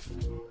in life?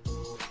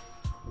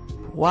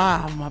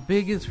 Wow, my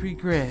biggest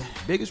regret.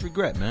 Biggest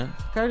regret, man.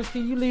 Curtis,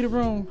 can you leave the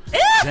room?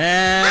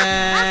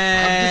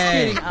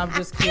 Dang. I'm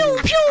just kidding.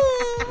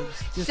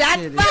 Just Shots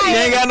kidding. fired. You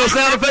ain't got no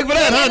sound effect for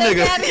that, huh, You ain't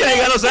nigga? got You ain't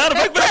got no sound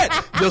effect for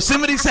that.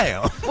 Yosemite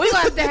sound. We're going to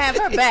have to have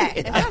her back.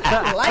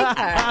 I like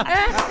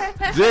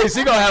her. Jay,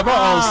 she gonna have her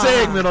own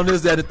segment on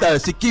this, that, and the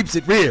third. She keeps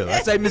it real.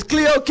 I say Miss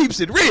Cleo keeps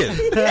it real.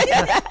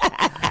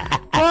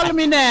 Follow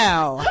me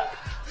now.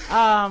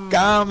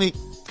 Call me.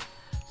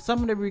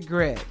 Some of the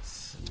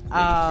regrets.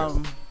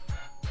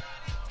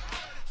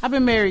 I've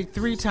been married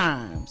 3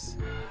 times.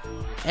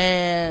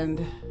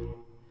 And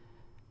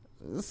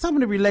some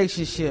of the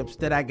relationships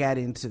that I got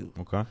into.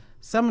 Okay.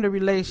 Some of the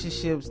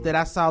relationships that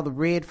I saw the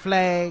red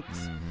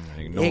flags,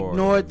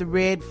 ignored the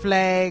red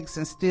flags,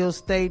 and still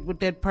stayed with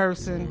that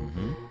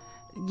person.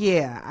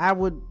 Yeah, I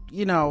would,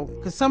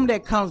 because some of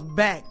that comes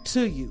back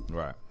to you,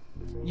 Right.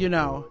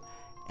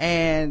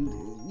 And,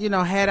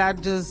 had I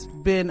just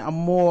been a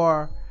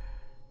more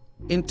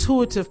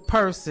intuitive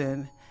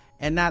person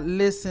and not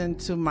listened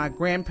to my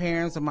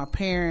grandparents or my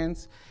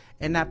parents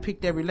and not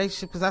pick that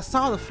relationship, because I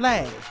saw the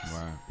flags,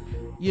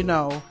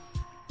 Right.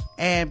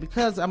 And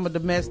because I'm a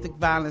domestic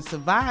violence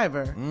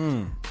survivor,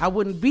 I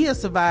wouldn't be a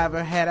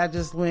survivor had I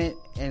just went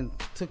and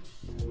took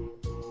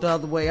the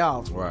other way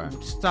off. Right.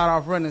 Start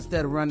off running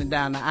instead of running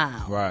down the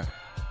aisle. Right.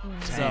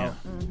 So,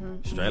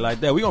 Straight like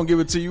that. We're going to give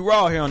it to you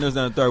raw here on this,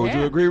 then, the third. Would you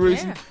Yeah, agree,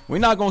 Reese? yeah. We're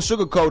not going to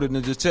sugarcoat it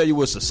and just tell you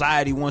what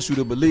society wants you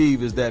to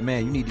believe is that,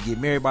 man, you need to get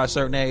married by a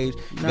certain age.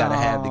 You got to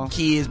have the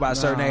kids by a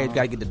certain age.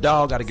 Got to get the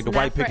dog. Got to get the It's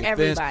white not for picket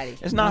fence. everybody.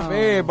 It's not for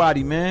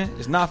everybody, man.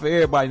 It's not for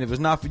everybody. And if it's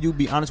not for you,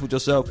 be honest with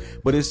yourself.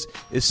 But it's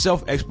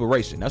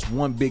self-exploration. That's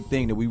one big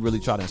thing that we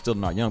really try to instill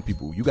in our young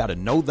people. You got to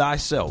know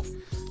thyself.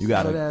 You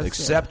got Know to thyself.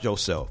 accept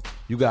yourself.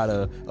 You got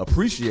to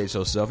appreciate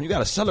yourself. And you got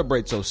to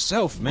celebrate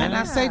yourself, man. and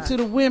I say to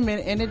the women,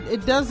 and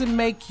it doesn't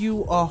make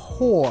you a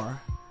whore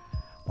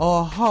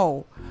or a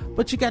hoe,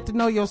 but you got to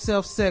know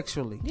yourself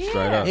sexually. Straight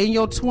up. In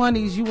your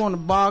 20s, you want to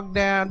bog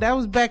down. That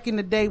was back in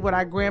the day with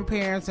our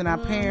grandparents and our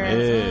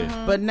parents.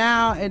 Yeah. But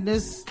now in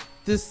this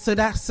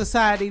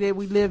society that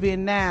we live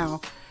in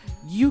now,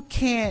 you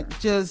can't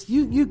just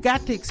you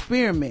got to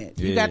experiment.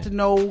 You Yeah. got to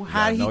know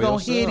how gotta he know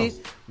gonna hit yourself.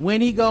 it,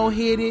 when he gonna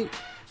hit it.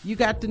 You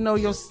got to know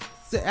your.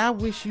 I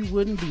wish you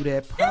wouldn't do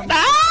that. Promise to God,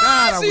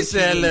 I She wish you said,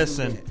 wouldn't do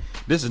listen, that.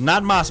 this is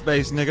not my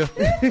space, nigga.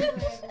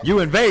 You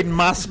invading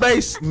my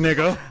space,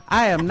 nigga.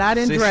 I am not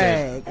in She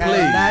drag. said, I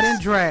am not please.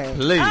 in drag.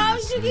 Please. Oh,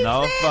 you keep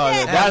No saying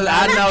further. that.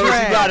 I know where she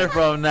Drag. got it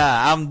from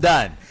now. I'm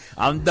done.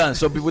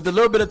 So with a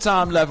little bit of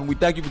time left, and we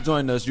thank you for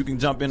joining us, you can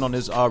jump in on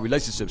this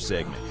relationship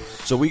segment.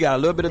 So we got a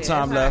little bit of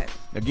time it's left.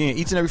 Again,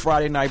 each and every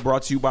Friday night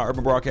brought to you by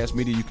Urban Broadcast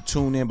Media. You can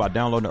tune in by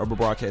downloading the Urban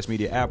Broadcast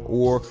Media app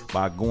or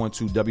by going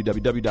to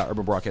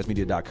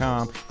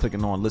www.urbanbroadcastmedia.com,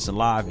 clicking on Listen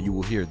Live, and you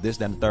will hear this,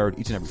 that, and the third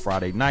each and every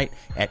Friday night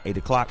at 8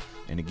 o'clock.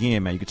 And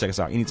again, man, you can check us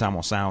out anytime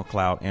on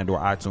SoundCloud and or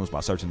iTunes by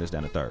searching this, that,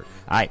 and the third.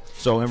 All right.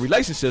 So in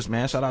relationships,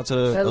 man, shout out to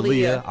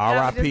Aaliyah. Aaliyah.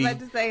 I was just R.I.P. about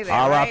to say that,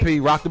 R.I.P.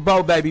 Rock the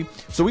boat, baby.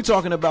 So we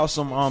talking about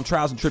some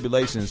trials and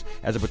tribulations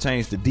as it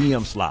pertains to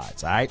DM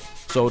slides, all right?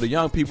 So the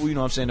young people, you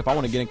know what I'm saying, if I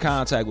want to get in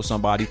contact with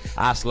somebody,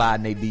 I slide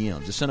in their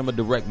DMs. Just send them a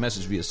direct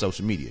message via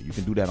social media. You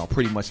can do that on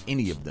pretty much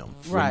any of them.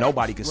 Where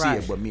nobody can see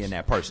it but me and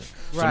that person.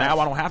 So now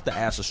I don't have to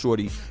ask a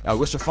shorty,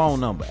 what's your phone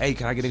number? Hey,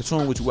 can I get in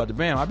tune with you at the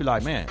band? I'll be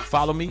like, man,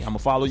 follow me. I'm going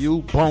to follow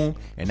you. Boom.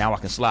 And now I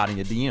can slide in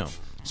your DM.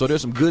 So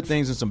there's some good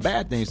things and some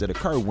bad things that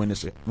occur when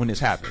this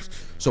happens.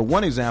 So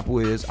one example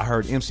is I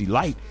heard MC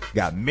Lyte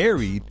got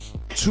married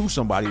to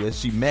somebody that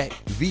she met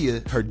via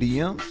her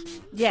DMs.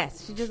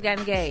 Yes, she just got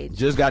engaged.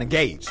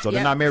 So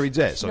they're not married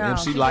yet. So no,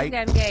 MC she Lyte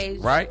just got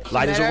engaged. Right?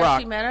 Light as a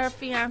rock. She met her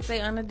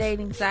fiance on a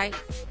dating site.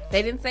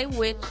 They didn't say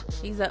which.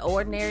 He's an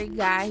ordinary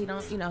guy. He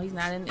don't, he's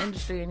not in the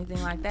industry or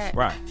anything like that.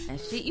 Right. And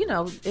she,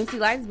 MC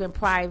Lyte's been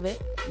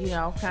private, kind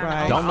of.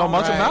 Right. Don't know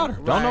much about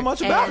her. Don't know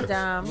much about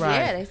her.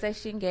 Yeah, they say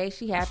she engaged.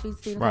 She happy.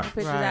 Seen a couple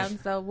pictures out, and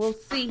so we'll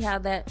see how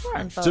that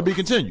unfolds. To be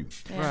continued.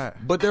 Yeah. Right.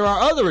 But there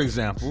are other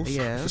examples,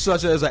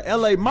 such as a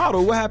LA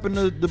model. What happened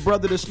to the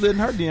brother that slid in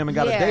her DM and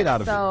got a date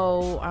out of it?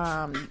 So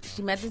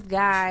she met this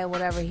guy or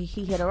whatever.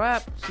 He hit her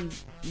up. She,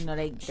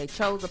 they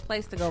chose a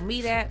place to go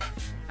meet at.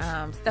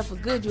 Stuff was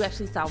good. You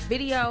actually saw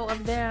video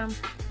of them,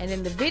 and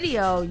in the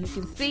video you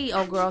can see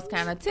old girl's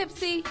kind of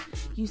tipsy.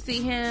 You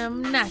see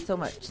him not so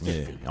much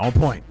tipsy. Yeah, on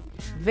point.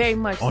 Very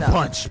much on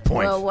so.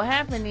 Point. Well, what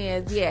happened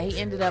is, he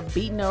ended up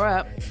beating her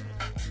up,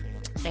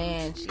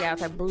 and she got all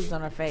type of bruises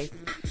on her face.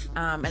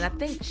 And I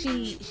think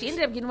she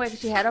ended up getting away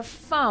because she had a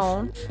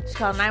phone. She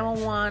called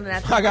 911,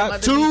 and I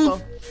got two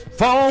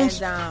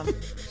phones. And,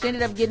 she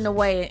ended up getting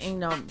away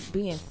and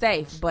being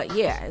safe. But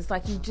yeah, it's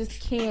like you just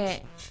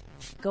can't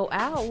go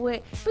out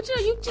with, but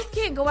you just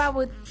can't go out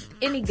with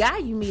any guy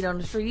you meet on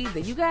the street either.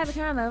 You got to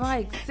kind of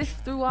like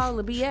sift through all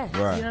the BS.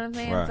 Right. You know what I'm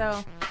saying? Right.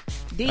 So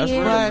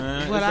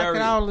DM. What I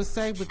can always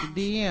say with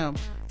the DM,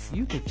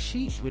 you could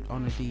cheat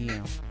on the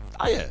DM.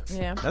 Oh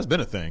yeah. That's been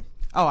a thing.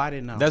 Oh, I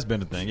didn't know. That's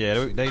been a thing. Yeah,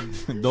 they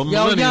the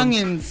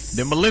youngins,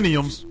 the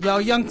millenniums, yo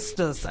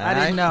youngsters. I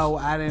didn't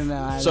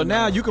know. So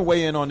now you can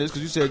weigh in on this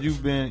because you said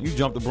you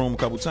jumped the broom a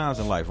couple times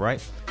in life,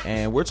 right?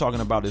 And we're talking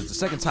about it's the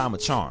second time a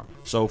charm.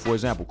 So, for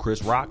example,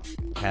 Chris Rock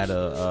had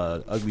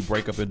a ugly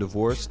breakup and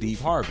divorce. Steve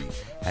Harvey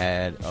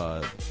had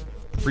a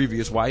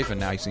previous wife, and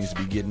now he seems to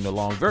be getting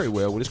along very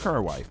well with his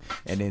current wife.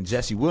 And then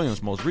Jesse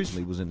Williams most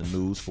recently was in the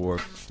news for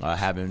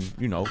having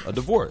a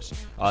divorce.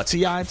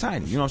 T.I. and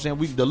Tiny, you know what I'm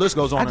saying? The list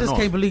goes on. I just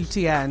can't believe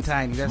T.I. and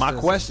Tiny. My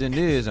question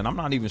is, and I'm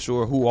not even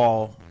sure who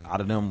all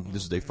out of them,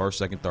 this is their first,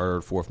 second,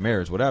 third, fourth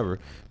marriage, whatever,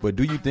 but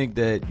do you think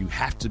that you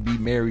have to be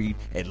married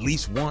at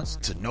least once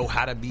to know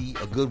how to be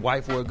a good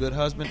wife or a good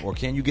husband, or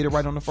can you get it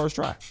right on the first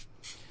try?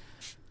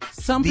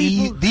 Some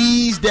people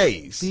these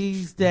days,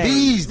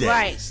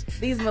 right?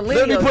 These millennials.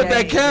 Let me put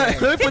that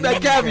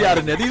caveat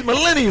in there. These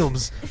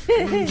millenniums,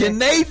 can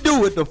they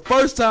do it the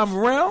first time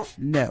around?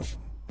 No.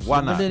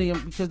 Why not?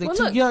 Millennium, because they're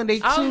too young.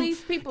 All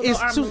these people are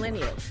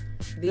millennials.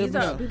 These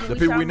are the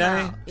people we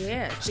name.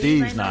 Yeah,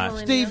 Steve's not.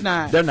 Steve's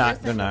not. They're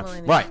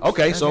not. Right.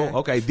 Okay.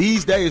 So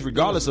these days,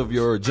 regardless of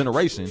your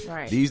generation,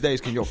 these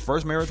days, can your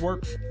first marriage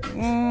work?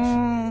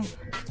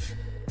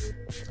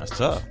 That's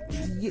tough.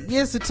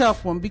 Yeah, it's a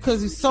tough one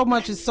because it's so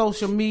much in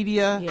social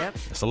media. Yep.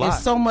 It's a lot.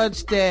 It's so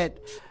much that,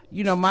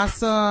 my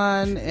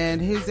son and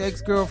his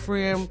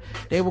ex-girlfriend,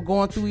 they were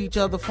going through each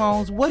other's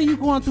phones. What are you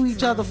going through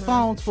each other's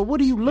phones for?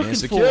 What are you looking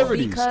for?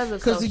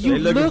 Because you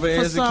looking look for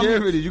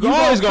insecurity. You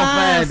always going to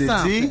find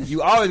it, T.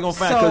 You always going to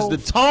find it because the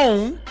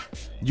tone,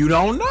 you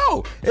don't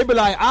know. It be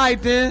like, all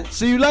right then,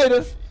 see you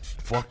later.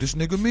 Fuck this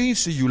nigga mean,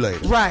 see you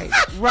later. Right.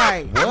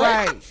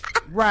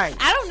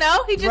 I don't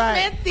know. He just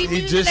meant see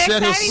me. He just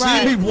said he'll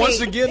see me once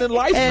again in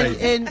life,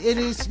 and it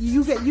is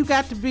you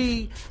got to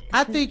be.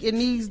 I think in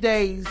these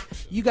days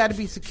you got to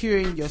be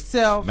securing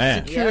yourself,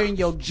 securing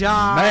your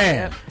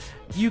job.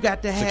 You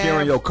got to have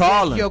securing your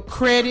calling, your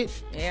credit,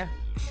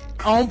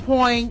 on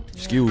point.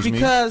 Excuse me,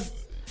 because.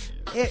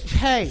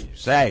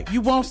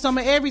 You want some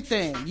of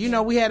everything.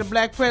 We had a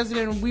black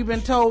president, and we've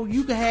been told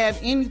you can have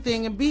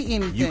anything and be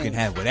anything. You can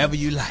have whatever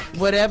you like.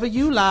 Whatever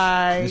you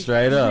like.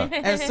 Straight up.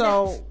 And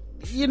so,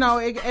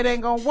 it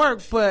ain't gonna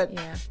work. But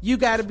you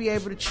got to be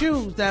able to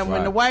choose. Now,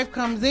 when the wife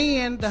comes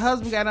in, the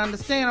husband got to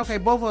understand. Okay,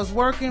 both of us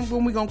working.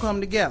 When we gonna come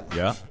together?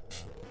 Yeah.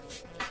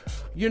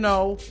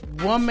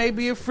 One may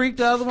be a freak,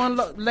 the other one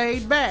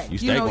laid back. You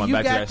stay going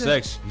back to that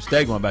sex. You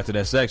stay going back to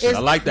that section. I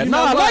like that.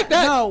 I like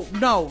that.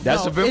 No.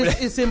 That's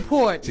it's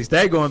important. She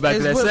stay going back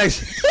to that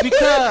section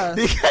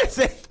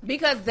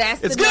because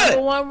that's the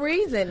number one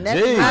reason.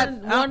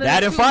 That's one of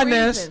that and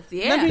finance.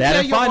 Let me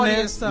tell you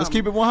finance. Let's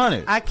keep it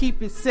 100. I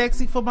keep it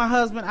sexy for my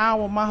husband. I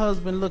don't want my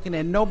husband looking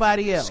at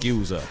nobody else.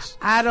 Excuse us.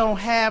 I don't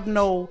have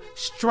no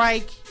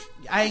strike.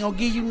 I ain't gonna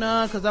give you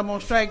none because I'm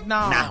gonna strike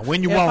now. Nah,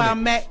 when you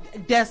want it.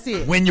 That's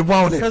it. When you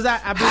want it. Because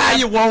how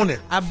you want it.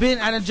 I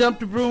done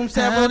jumped the broom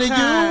several times.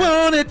 How do you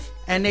want it?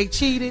 and they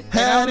cheated.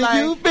 How and did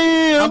I'm you like,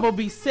 feel? I'm gonna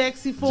be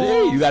sexy for Gee,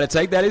 them. you got to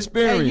take that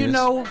experience, And you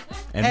know,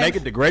 and make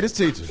it the greatest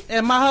teacher.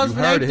 And my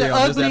husband heard ain't it the here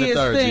on This, That, and the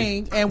ugliest Third, G.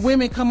 thing, and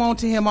women come on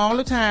to him all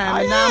the time. Oh,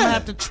 and now I'm yeah. gonna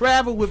have to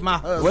travel with my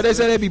husband. What they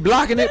say, they be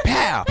blocking it.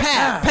 Pow,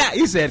 pow, pow.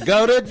 He said,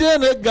 go to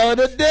dinner, go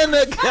to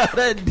dinner, go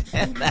to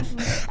dinner.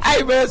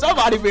 Hey, man,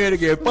 somebody be able to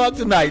get fucked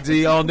tonight,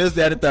 G, on This,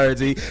 That, and the Third,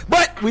 G.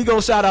 But we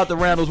gonna shout out the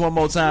Randalls one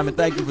more time, and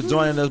thank you for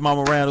joining us,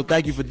 Mama Randall.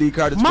 Thank you for D.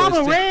 Curtis.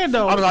 Mama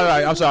Randall.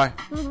 I'm sorry.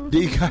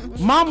 D.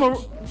 Mama.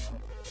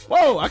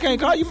 Whoa, I can't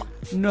call you.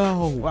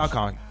 No, Well, I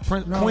call you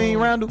No. Queen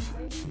Randall.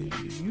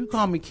 you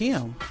call me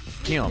Kim.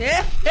 Kim.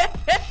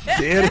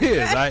 There it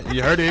is.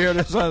 You heard it here.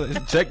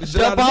 Check the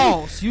shit The out of me.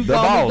 boss. You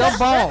call me the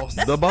boss.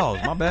 The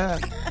boss.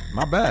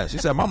 My bad. She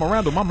said, Mama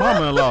Randall, my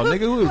mama-in-law. Nigga,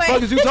 who the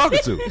fuck is you talking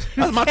to?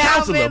 That's my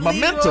counselor, my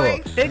mentor.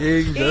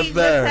 King the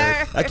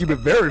Third. I keep it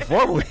very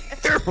formal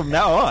here from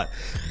now on.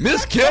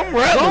 Miss Kim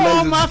Randall. Go ladies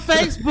on my and-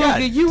 Facebook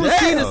God and you will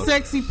see the damn.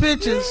 sexy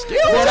pictures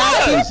that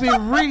I keep it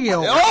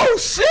real. Oh,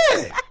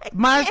 shit.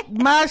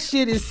 My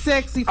shit is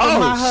sexy for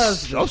my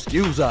husband.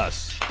 Excuse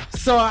us.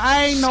 So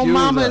I ain't no Excuse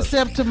mama us.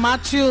 except to my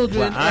children,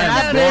 Well, and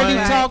I'm I barely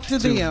going talk to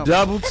them.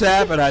 Double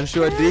tap, and I'm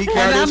sure D. Curtis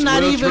And I'm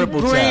not will even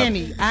triple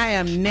granny. I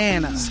am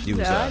Nana. Excuse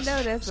No, us. I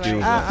know that's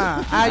Excuse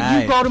right.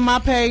 us. You go to my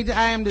page.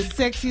 I am the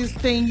sexiest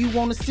thing you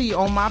want to see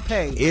on my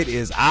page. It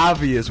is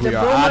obvious we The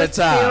are out boomers of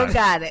time still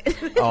got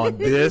it. on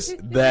This,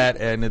 That,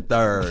 and the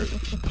Third.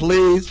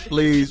 Please,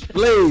 please,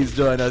 please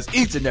join us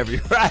each and every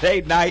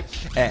Friday night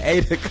at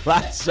 8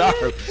 o'clock sharp.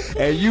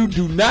 And you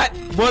do not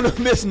want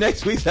to miss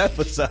next week's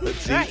episode,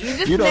 Z. Right, you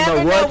just You don't never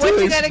know know what what to you're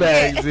gonna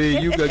expect, get. Z.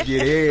 You can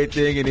get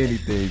everything and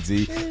anything,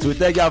 Z. So we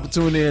thank y'all for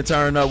tuning in and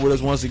turning up with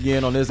us once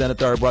again on This, That, and the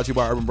Third, brought to you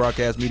by Urban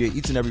Broadcast Media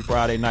each and every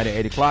Friday night at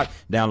 8 o'clock.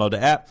 Download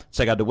the app.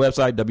 Check out the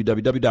website,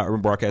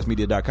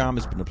 www.urbanbroadcastmedia.com.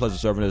 It's been a pleasure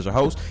serving as your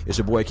host. It's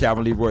your boy,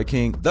 Calvin Leroy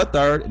King the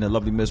Third, and the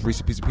lovely Miss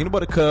Reese Piece of Peanut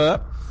Butter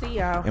Cup. See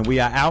y'all. And we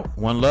are out.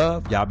 One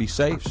love. Y'all be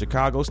safe.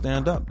 Chicago,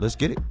 stand up. Let's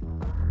get it.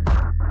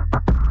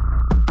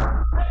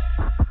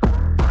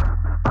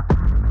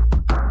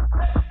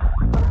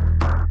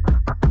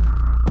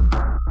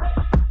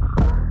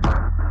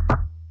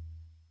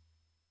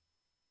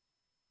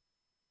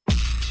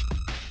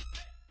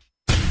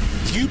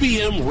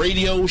 UBM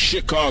Radio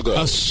Chicago,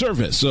 a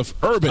service of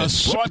Urban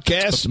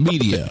Broadcast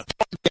Media.